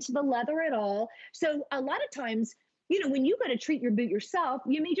penetrating into the leather at all. So a lot of times, you know, when you go to treat your boot yourself,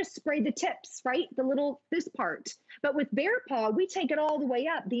 you may just spray the tips, right? This part. But with BEARPAW, we take it all the way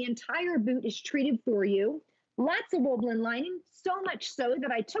up. The entire boot is treated for you. Lots of wool blend lining, so much so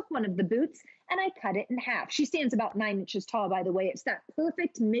that I took one of the boots and I cut it in half. She stands about 9 inches tall, by the way. It's that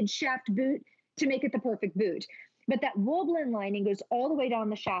perfect mid-shaft boot to make it the perfect boot. But that wool blend lining goes all the way down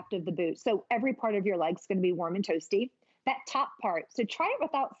the shaft of the boot. So every part of your leg's going to be warm and toasty. That top part. So try it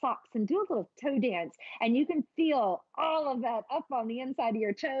without socks and do a little toe dance. And you can feel all of that up on the inside of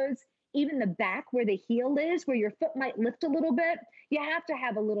your toes. Even the back where the heel is, where your foot might lift a little bit, you have to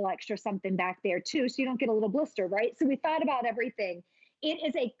have a little extra something back there too, so you don't get a little blister, right? So we thought about everything. It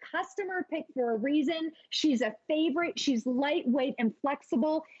is a customer pick for a reason. She's a favorite. She's lightweight and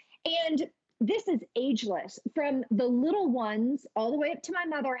flexible. And this is ageless. From the little ones all the way up to my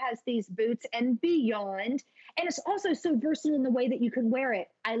mother has these boots and beyond. And it's also so versatile in the way that you can wear it.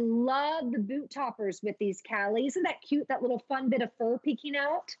 I love the boot toppers with these Callie. Isn't that cute, that little fun bit of fur peeking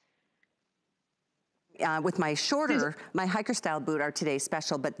out? With my shorter, my hiker style boot are today's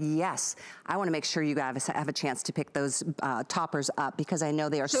special, but yes, I want to make sure you guys have a chance to pick those toppers up because I know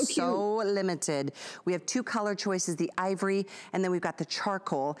they are so limited. We have 2 color choices, the ivory, and then we've got the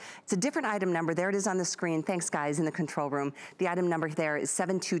charcoal. It's a different item number. There it is on the screen. Thanks, guys, in the control room. The item number there is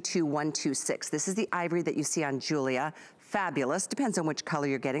 722126. This is the ivory that you see on Julia. fabulous. Depends on which color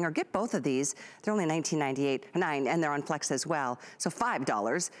you're getting, or get both of these. They're only $19.98, and they're on Flex as well, so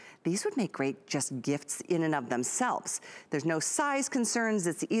 $5. These would make great just gifts in and of themselves. There's no size concerns.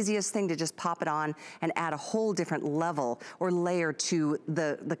 It's the easiest thing to just pop it on and add a whole different level or layer to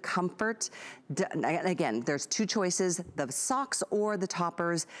the comfort. Again, there's two choices, the socks or the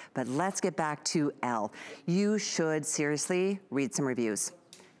toppers, but let's get back to Elle. You should seriously read some reviews.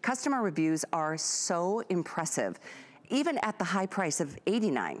 Customer reviews are so impressive, even at the high price of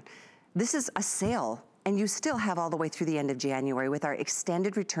 $89. This is a sale, and you still have all the way through the end of January with our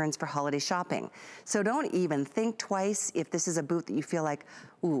extended returns for holiday shopping. So don't even think twice if this is a boot that you feel like,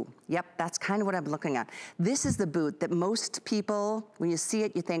 ooh, yep, that's kind of what I'm looking at. This is the boot that most people, when you see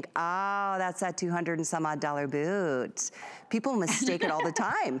it, you think, oh, that's that $200 and some odd boot. People mistake it all the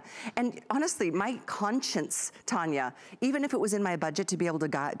time. And honestly, my conscience, Tanya, even if it was in my budget to be able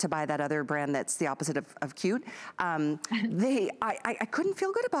to buy that other brand that's the opposite of cute, I couldn't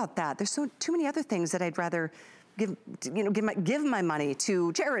feel good about that. There's too many other things that I'd rather give my money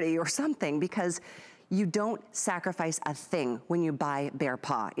to charity or something, because you don't sacrifice a thing when you buy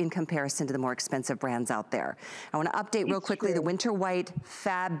BEARPAW in comparison to the more expensive brands out there. I want to update real quickly. The winter white,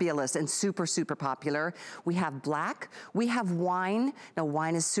 fabulous and super, super popular. We have black, we have wine. Now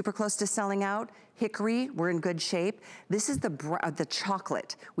wine is super close to selling out. Hickory, we're in good shape. This is the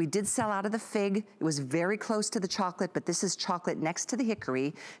chocolate. We did sell out of the fig. It was very close to the chocolate, but this is chocolate next to the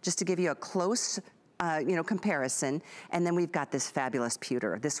hickory, just to give you a close comparison. And then we've got this fabulous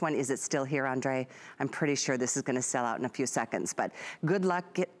pewter. This one, is it still here, Andre? I'm pretty sure this is gonna sell out in a few seconds, but good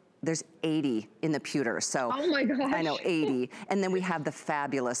luck. There's 80 in the pewter, so. Oh my gosh. I know, 80. And then we have the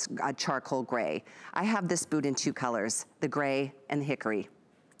fabulous charcoal gray. I have this boot in two colors, the gray and the hickory.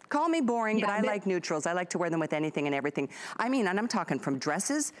 Call me boring, but I like neutrals. I like to wear them with anything and everything. I mean, and I'm talking from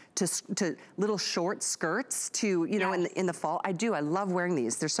dresses to little short skirts to, in the fall. I love wearing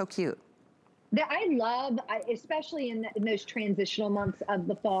these. They're so cute. That I love, especially in those transitional months of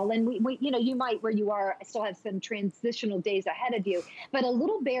the fall. And we you might, where you are, still have some transitional days ahead of you. But a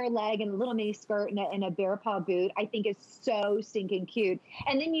little bare leg and a little mini skirt and a BEARPAW boot, I think is so stinking cute.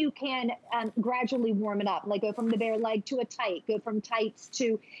 And then you can gradually warm it up, like go from the bare leg to a tight, go from tights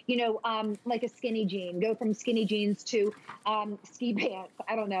to, like a skinny jean, go from skinny jeans to ski pants.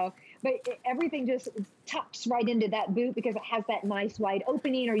 I don't know. But everything just tucks right into that boot because it has that nice wide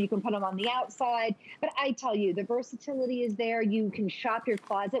opening, or you can put them on the outside. But I tell you, the versatility is there. You can shop your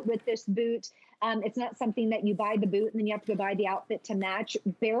closet with this boot. It's not something that you buy the boot and then you have to go buy the outfit to match.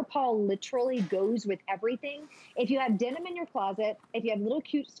 BEARPAW literally goes with everything. If you have denim in your closet, if you have little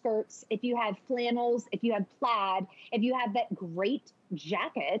cute skirts, if you have flannels, if you have plaid, if you have that great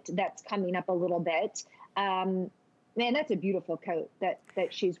jacket that's coming up a little bit, man, that's a beautiful coat that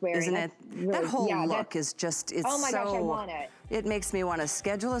she's wearing. Isn't it? Really, that whole look is just, it's oh my gosh, I want it. It makes me want to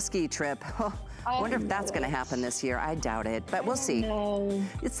schedule a ski trip. I wonder if that's going to happen this year. I doubt it, but we'll see.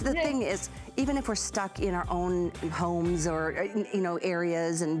 It's the thing is, even if we're stuck in our own homes or,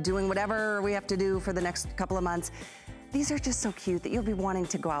 areas and doing whatever we have to do for the next couple of months, these are just so cute that you'll be wanting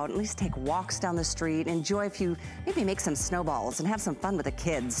to go out and at least take walks down the street, enjoy a few, maybe make some snowballs and have some fun with the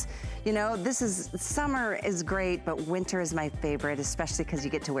kids. Summer is great, but winter is my favorite, especially because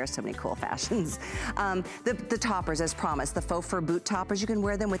you get to wear so many cool fashions. The toppers, as promised, the faux fur boot toppers, you can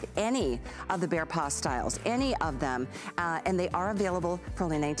wear them with any of the BEARPAW styles, any of them, and they are available for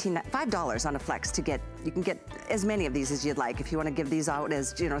only $5 on a Flex to get. You can get as many of these as you'd like if you want to give these out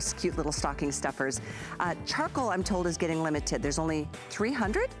as, cute little stocking stuffers. Charcoal, I'm told, is getting limited. There's only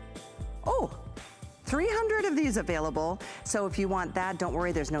 300? Oh, 300 of these available. So if you want that, don't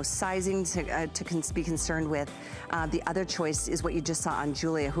worry, there's no sizing to be concerned with. The other choice is what you just saw on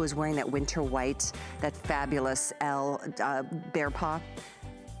Julia, who is wearing that winter white, that fabulous Elle BEARPAW.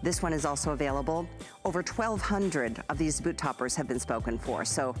 This one is also available. Over 1,200 of these boot toppers have been spoken for,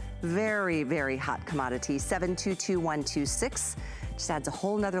 so very, very hot commodity. 722126 just adds a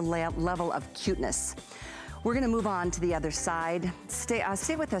whole nother level of cuteness. We're gonna move on to the other side. Stay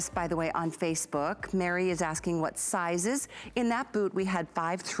with us, by the way, on Facebook. Mary is asking what sizes. In that boot, we had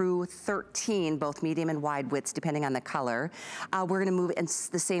 5 through 13, both medium and wide widths, depending on the color. We're gonna move, and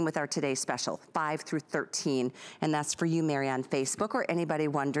the same with our today's special, 5 through 13. And that's for you, Mary, on Facebook, or anybody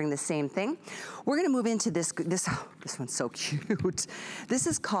wondering the same thing. We're gonna move into this one's so cute. This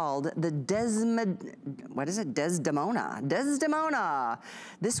is called the Desdemona. Desdemona.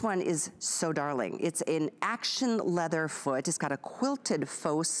 This one is so darling. It's in action leather foot. It's got a quilted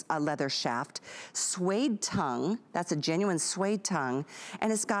faux leather shaft, suede tongue. That's a genuine suede tongue.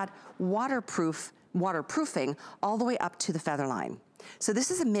 And it's got waterproofing all the way up to the feather line. So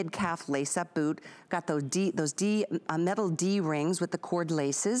this is a mid-calf lace-up boot. Got those metal D rings with the cord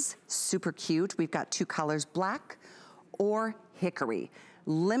laces. Super cute. We've got 2 colors, black or hickory.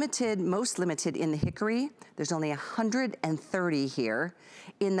 Limited, most limited in the hickory. There's only 130 here.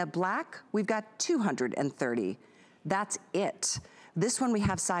 In the black, we've got 230. That's it. This one we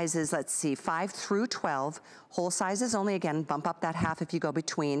have sizes, let's see, 5 through 12. Whole sizes only, again, bump up that half if you go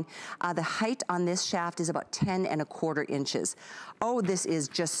between. The height on this shaft is about 10¼ inches. Oh, this is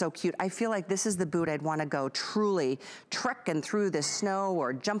just so cute. I feel like this is the boot I'd wanna go truly trekking through the snow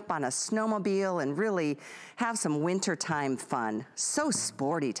or jump on a snowmobile and really have some wintertime fun. So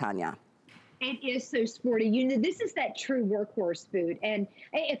sporty, Tanya. It is so sporty. You know, this is that true workhorse boot. And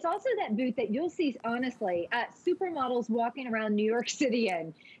it's also that boot that you'll see, honestly, supermodels walking around New York City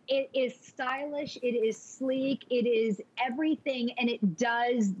in. It is stylish, it is sleek, it is everything, and it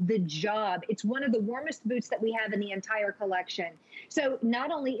does the job. It's one of the warmest boots that we have in the entire collection. So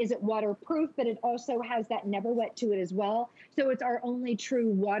not only is it waterproof, but it also has that never wet to it as well. So it's our only true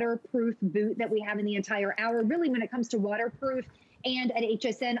waterproof boot that we have in the entire hour. Really, when it comes to waterproof, and at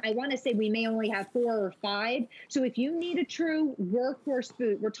HSN, I want to say we may only have 4 or 5. So if you need a true workhorse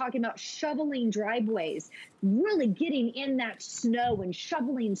boot, we're talking about shoveling driveways, really getting in that snow and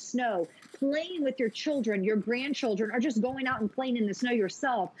shoveling snow, playing with your children, your grandchildren, or just going out and playing in the snow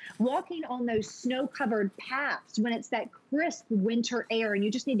yourself, walking on those snow-covered paths when it's that crisp winter air and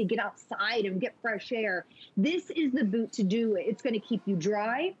you just need to get outside and get fresh air. This is the boot to do it. It's going to keep you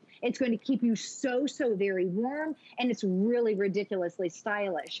dry. It's going to keep you so very warm, and it's really ridiculously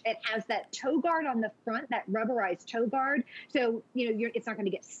stylish. It has that toe guard on the front, that rubberized toe guard. So, you know, it's not going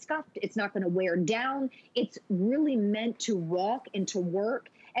to get scuffed. It's not going to wear down. It's really meant to walk and to work.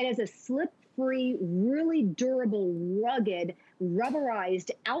 It has a slip-free, really durable, rugged,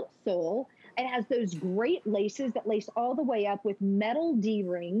 rubberized outsole. It has those great laces that lace all the way up with metal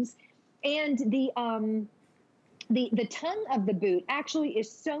D-rings. And the tongue of the boot actually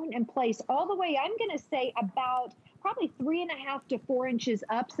is sewn in place all the way, I'm going to say about probably 3.5 to 4 inches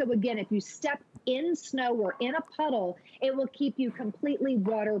up. So again, if you step in snow or in a puddle, it will keep you completely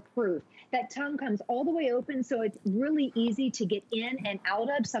waterproof. That tongue comes all the way open, so it's really easy to get in and out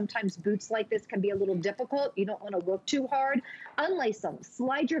of. Sometimes boots like this can be a little difficult. You don't want to work too hard. Unlace them,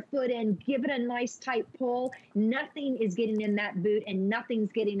 slide your foot in, give it a nice tight pull. Nothing is getting in that boot and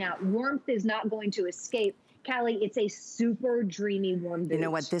nothing's getting out. Warmth is not going to escape. Callie, it's a super dreamy warm boot. You know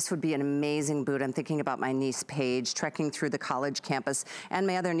what? This would be an amazing boot. I'm thinking about my niece Paige trekking through the college campus, and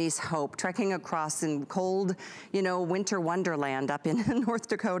my other niece Hope trekking across in cold, you know, winter wonderland up in North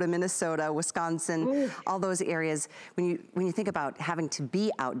Dakota, Minnesota, Wisconsin, ooh, all those areas. When you think about having to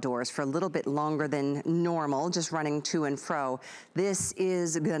be outdoors for a little bit longer than normal, just running to and fro, this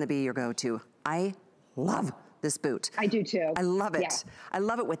is going to be your go-to. I love this boot. I do too. I love it. Yeah. I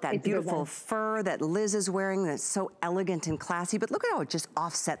love it with that beautiful fur that Liz is wearing that's so elegant and classy, but look at how it just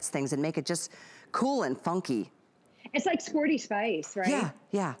offsets things and make it just cool and funky. It's like Sporty Spice, right? Yeah,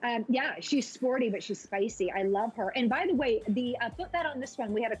 yeah. Yeah, she's sporty, but she's spicy. I love her. And by the way, the footbed on this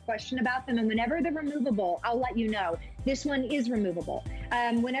one, we had a question about them, and whenever they're removable, I'll let you know. This one is removable.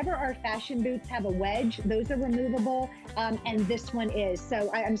 Whenever our fashion boots have a wedge, those are removable, and this one is.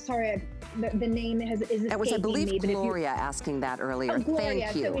 So I'm sorry, the name is escaping me. That was, I believe, Gloria asking that earlier. Oh, Gloria.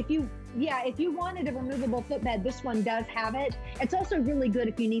 Thank you. So if you wanted a removable footbed, this one does have it. It's also really good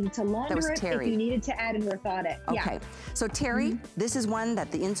if you needed to launder it, if you needed to add an orthotic. Okay, so Terry, this is one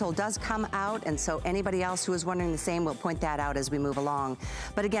that the insole does come out, and so anybody else who is wondering the same, we'll point that out as we move along.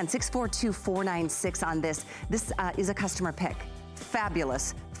 But again, 642-496 on this. This is a customer pick.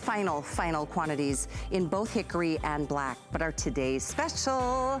 Fabulous. Final quantities in both hickory and black. But our today's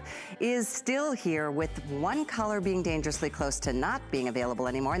special is still here, with one color being dangerously close to not being available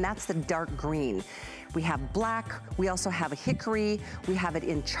anymore, and that's the dark green. We have black, we also have a hickory, we have it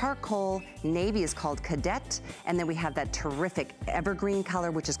in charcoal, navy is called cadet, and then we have that terrific evergreen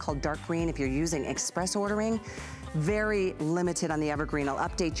color, which is called dark green if you're using express ordering. Very limited on the evergreen. I'll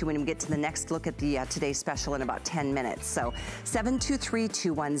update you when we get to the next look at the today's special in about 10 minutes. So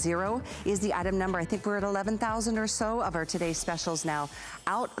 723210 is the item number. I think we're at 11,000 or so of our today's specials now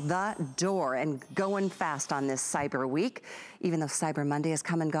out the door and going fast on this Cyber Week. Even though Cyber Monday has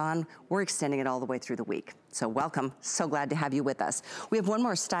come and gone, we're extending it all the way through the week. So welcome, so glad to have you with us. We have one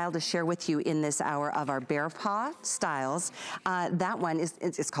more style to share with you in this hour of our BEARPAW styles. That one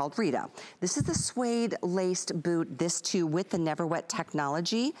it's called Rita. This is the suede laced boot, this too with the Never Wet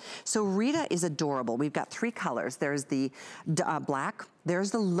technology. So Rita is adorable. We've got 3 colors. There's the black,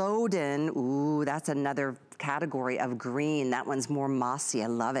 there's the Loden, ooh, that's another category of green. That one's more mossy, I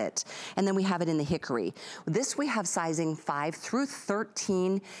love it. And then we have it in the hickory. This we have sizing 5 through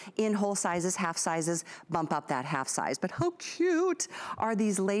 13 in whole sizes, half sizes, bump up that half size. But how cute are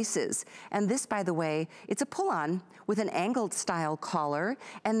these laces? And this, by the way, it's a pull-on with an angled style collar,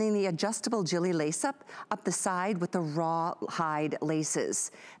 and then the adjustable jilly lace up the side with the raw hide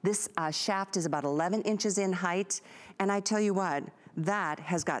laces. This shaft is about 11 inches in height, and I tell you what, that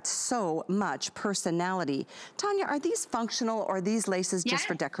has got so much personality. Tanya, are these functional or are these laces just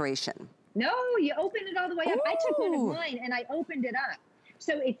for decoration? No, you open it all the way up. I took one of mine and I opened it up.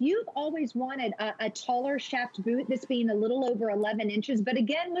 So if you've always wanted a taller shaft boot, this being a little over 11 inches, but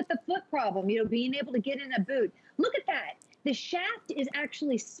again, with the foot problem, you know, being able to get in a boot, look at that. The shaft is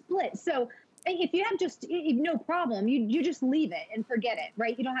actually split. So if you have just no problem, you just leave it and forget it,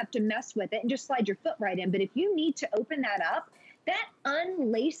 right? You don't have to mess with it and just slide your foot right in. But if you need to open that up, that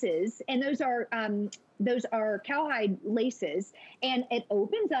unlaces, and those are cowhide laces, and it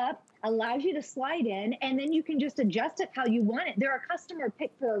opens up, allows you to slide in, and then you can just adjust it how you want it. They're a customer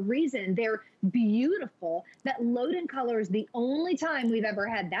pick for a reason. They're beautiful. That Loden color is the only time we've ever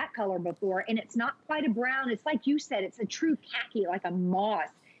had that color before, and it's not quite a brown. It's like you said, it's a true khaki, like a moss.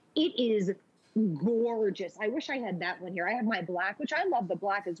 It is gorgeous. I wish I had that one here. I have my black, which I love the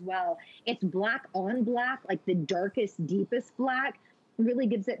black as well. It's black on black, like the darkest, deepest black. Really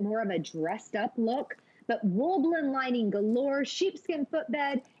gives it more of a dressed up look. But woolblin lining galore, sheepskin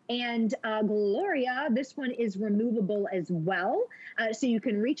footbed, and Gloria, this one is removable as well. So you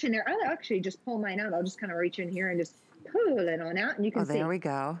can reach in there. I'll actually just pull mine out. I'll just kind of reach in here and just pull it on out, and you can see. There we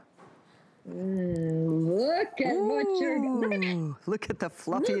go. Look at what you're, look at that. Look at the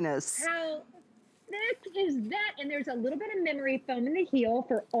fluffiness. Look how thick is that? And there's a little bit of memory foam in the heel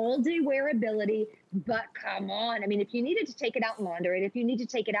for all-day wearability, but come on. I mean, if you needed to take it out and launder it, if you need to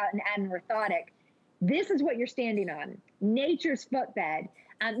take it out and add an orthotic, this is what you're standing on. Nature's footbed,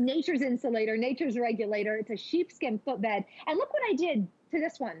 nature's insulator, nature's regulator. It's a sheepskin footbed. And look what I did to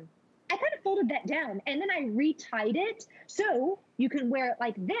this one. I kind of folded that down and then I retied it so you can wear it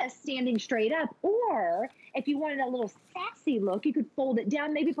like this, standing straight up. Or if you wanted a little sassy look, you could fold it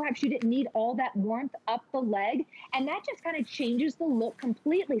down. Maybe perhaps you didn't need all that warmth up the leg. And that just kind of changes the look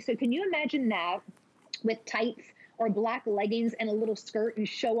completely. So can you imagine that with tights or black leggings and a little skirt and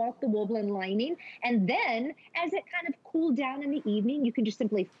show off the woolblin lining? And then as it kind of cooled down in the evening, you can just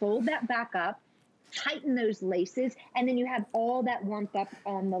simply fold that back up, tighten those laces, and then you have all that warmth up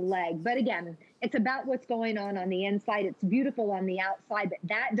on the leg. But again, it's about what's going on the inside. It's beautiful on the outside, but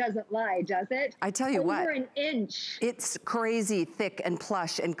that doesn't lie, does it? I tell you what. Over an inch. It's crazy thick and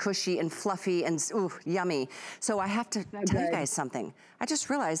plush and cushy and fluffy and ooh, yummy. So I have to tell you guys something. I just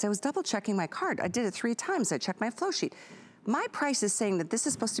realized I was double checking my cart. I did it 3 times. I checked my flow sheet. My price is saying that this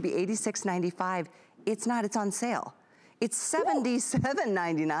is supposed to be $86.95. It's not, it's on sale. It's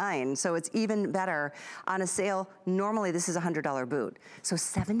 $77.99, so it's even better on a sale. Normally, this is a $100 boot. So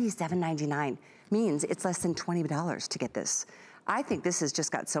 $77.99 means it's less than $20 to get this. I think this has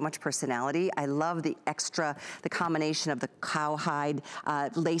just got so much personality. I love the combination of the cowhide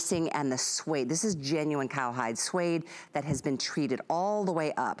lacing and the suede. This is genuine cowhide suede that has been treated all the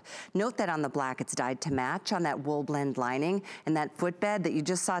way up. Note that on the black, it's dyed to match on that wool blend lining, and that footbed that you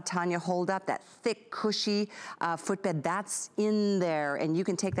just saw Tanya hold up, that thick, cushy footbed, that's in there, and you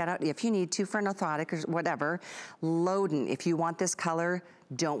can take that out if you need to for an orthotic or whatever. Loden, if you want this color,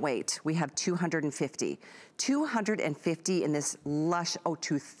 don't wait. We have 250. 250 in this lush,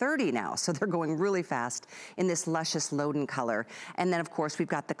 230 now, so they're going really fast in this luscious Loden color. And then, of course, we've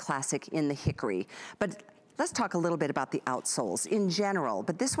got the classic in the hickory. But let's talk a little bit about the outsoles in general,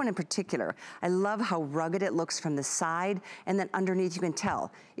 but this one in particular. I love how rugged it looks from the side, and then underneath you can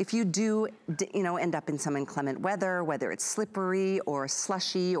tell. If you do, end up in some inclement weather, whether it's slippery or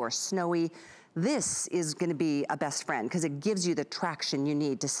slushy or snowy, this is gonna be a best friend because it gives you the traction you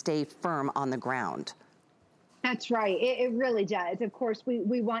need to stay firm on the ground. That's right. It really does. Of course,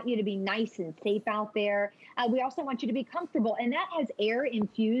 we want you to be nice and safe out there. We also want you to be comfortable, and that has air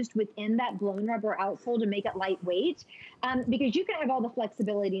infused within that blown rubber outsole to make it lightweight, because you can have all the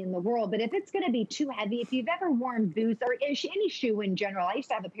flexibility in the world, but if it's going to be too heavy, if you've ever worn boots or any shoe in general, I used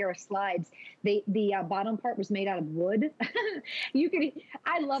to have a pair of slides. The bottom part was made out of wood.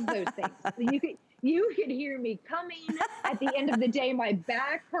 I love those things. You could hear me coming. At the end of the day, my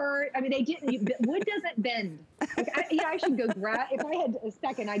back hurt. I mean, wood doesn't bend. I should go grab, if I had a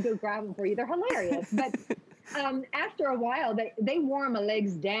second, I'd go grab them for you. They're hilarious. But after a while, they wore my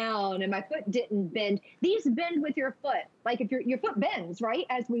legs down and my foot didn't bend. These bend with your foot. Like if your foot bends, right,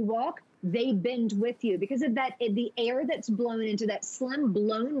 as we walk, they bend with you because of that, the air that's blown into that slim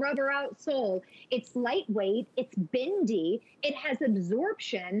blown rubber outsole. It's lightweight, it's bendy, it has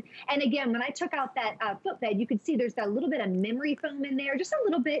absorption. And again, when I took out that footbed, you could see there's that little bit of memory foam in there, just a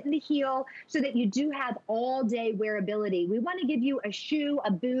little bit in the heel, so that you do have all day wearability. We want to give you a shoe,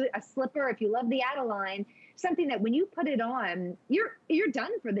 a boot, a slipper, if you love the Adeline, something that when you put it on, you're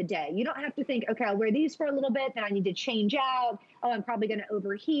done for the day. You don't have to think, okay, I'll wear these for a little bit, then I need to change out. Oh, I'm probably going to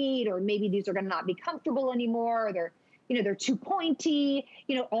overheat, or maybe these are going to not be comfortable anymore. Or they're too pointy.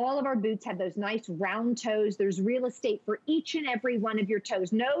 All of our boots have those nice round toes. There's real estate for each and every one of your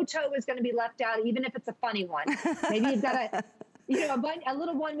toes. No toe is going to be left out, even if it's a funny one. Maybe you've got a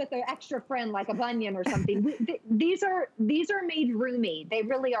little one with an extra friend, like a bunion or something. These are made roomy. They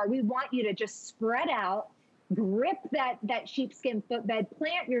really are. We want you to just spread out, grip that sheepskin footbed,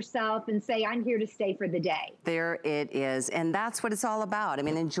 plant yourself, and say, I'm here to stay for the day. There it is. And that's what it's all about. I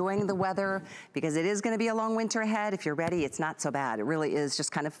mean, enjoying the weather, because it is going to be a long winter ahead. If you're ready, it's not so bad. It really is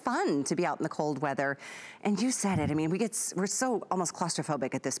just kind of fun to be out in the cold weather. And you said it. I mean, we're so almost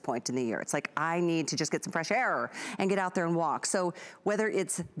claustrophobic at this point in the year. It's like, I need to just get some fresh air and get out there and walk. So whether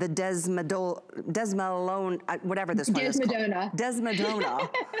it's the Desmodona, whatever this one is called. Desmodona.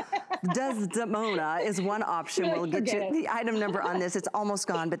 Desdemona is one option. We'll get you the item number on this. It's almost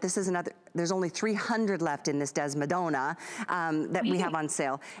gone, but this is another. There's only 300 left in this Desmodona that we have on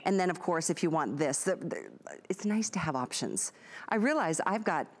sale. And then, of course, if you want this, it's nice to have options. I realize I've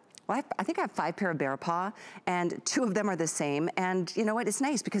got, I think I have 5 pair of BEARPAW, and 2 of them are the same. And you know what? It's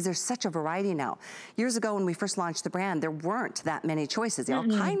nice because there's such a variety now. Years ago, when we first launched the brand, there weren't that many choices. They all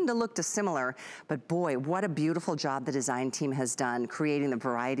kind of looked similar, but boy, what a beautiful job the design team has done creating the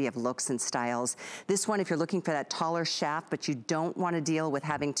variety of looks and styles. This one, if you're looking for that taller shaft, but you don't want to deal with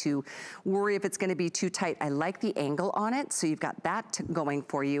having to worry if it's going to be too tight, I like the angle on it, so you've got that going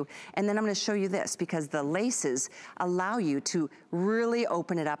for you. And then I'm going to show you this, because the laces allow you to really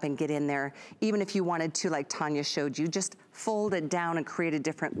open it up and get in there, even if you wanted to, like Tanya showed you, just fold it down and create a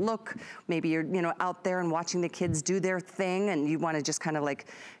different look. Maybe you're, out there and watching the kids do their thing, and you want to just kind of like,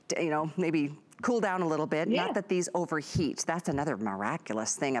 maybe cool down a little bit. Yeah. Not that these overheat. That's another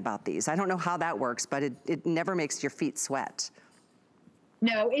miraculous thing about these. I don't know how that works, but it never makes your feet sweat.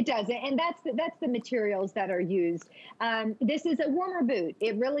 No, it doesn't, and that's the materials that are used. This is a warmer boot.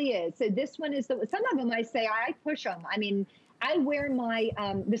 It really is. So this one is some of them I say I push them. I mean, I wear my,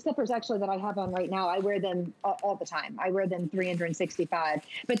 the slippers actually that I have on right now, I wear them all the time. I wear them 365.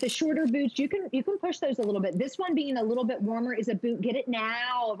 But the shorter boots, you can push those a little bit. This one being a little bit warmer is a boot. Get it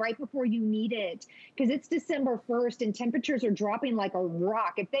now, right before you need it. Because it's December 1st and temperatures are dropping like a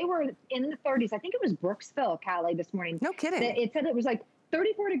rock. If they were in the 30s, I think it was Brooksville, Callie, this morning. No kidding. It said it was like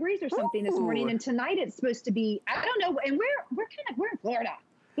 34 degrees or something this morning. And tonight it's supposed to be, I don't know, and we're in Florida.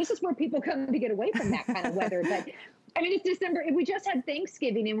 This is where people come to get away from that kind of weather. But I mean, it's December. We just had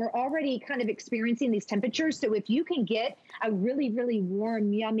Thanksgiving and we're already kind of experiencing these temperatures. So if you can get a really, really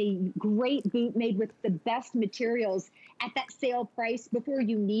warm, yummy, great boot made with the best materials at that sale price before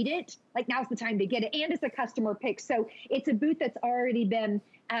you need it, like now's the time to get it. And it's a customer pick. So it's a boot that's already been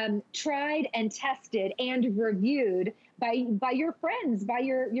tried and tested and reviewed by your friends, by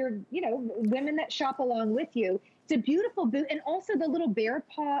your women that shop along with you. It's a beautiful boot, and also the little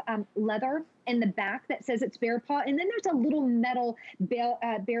BEARPAW leather in the back that says it's BEARPAW, and then there's a little metal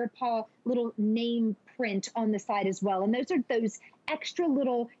BEARPAW little name print on the side as well. And those are those extra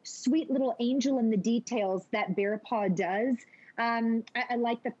little sweet little angel in the details that BEARPAW does. I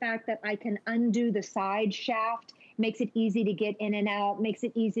like the fact that I can undo the side shaft. Makes it easy to get in and out, makes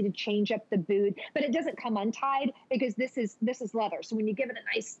it easy to change up the boot, but it doesn't come untied because this is leather. So when you give it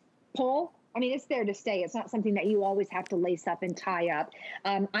a nice pull, I mean, it's there to stay. It's not something that you always have to lace up and tie up.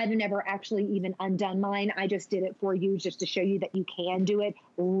 I've never actually even undone mine. I just did it for you just to show you that you can do it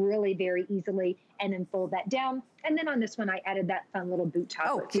really very easily and then fold that down. And then on this one, I added that fun little boot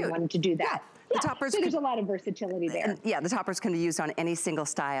topper if you wanted to do that. Yeah. The toppers, so there's a lot of versatility there. Yeah, the toppers can be used on any single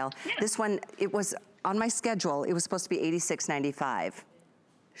style. Yeah. This one, it was on my schedule, it was supposed to be $86.95.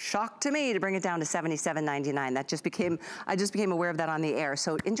 Shock to me to bring it down to $77.99. That just became, I just became aware of that on the air.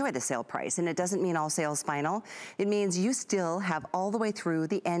 So enjoy the sale price. And it doesn't mean all sales final. It means you still have all the way through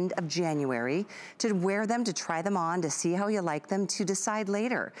the end of January to wear them, to try them on, to see how you like them, to decide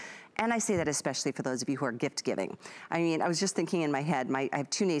later. And I say that especially for those of you who are gift giving. I mean, I was just thinking in my head, I have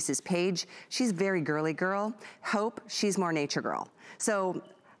 2 nieces. Paige, she's very girly girl. Hope, she's more nature girl. So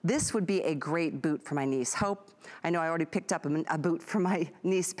this would be a great boot for my niece, Hope. I know I already picked up a boot for my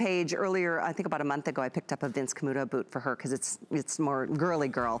niece, Paige, earlier. I think about a month ago, I picked up a Vince Camuto boot for her because it's more girly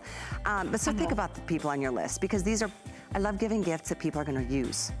girl. But so think about the people on your list, because these are I love giving gifts that people are gonna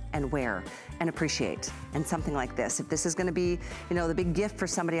use and wear and appreciate. And something like this, if this is gonna be, you know, the big gift for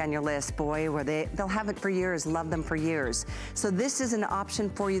somebody on your list, boy, where they'll have it for years, love them for years. So this is an option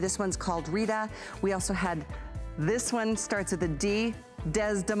for you. This one's called Rita. We also had, this one starts with a D,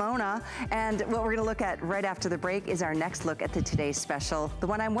 Desdemona. And what we're gonna look at right after the break is our next look at the Today's Special. The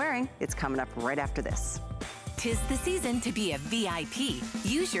one I'm wearing, it's coming up right after this. 'Tis the season to be a VIP.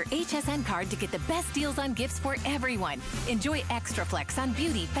 Use your HSN card to get the best deals on gifts for everyone. Enjoy extra flex on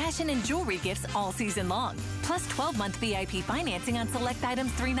beauty, fashion, and jewelry gifts all season long. Plus 12-month VIP financing on select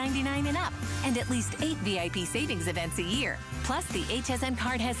items $3.99 and up. And at least 8 VIP savings events a year. Plus, the HSN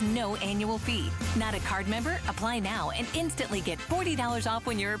card has no annual fee. Not a card member? Apply now and instantly get $40 off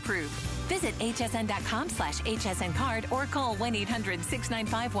when you're approved. Visit hsn.com/HSN card or call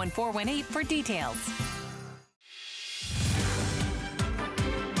 1-800-695-1418 for details.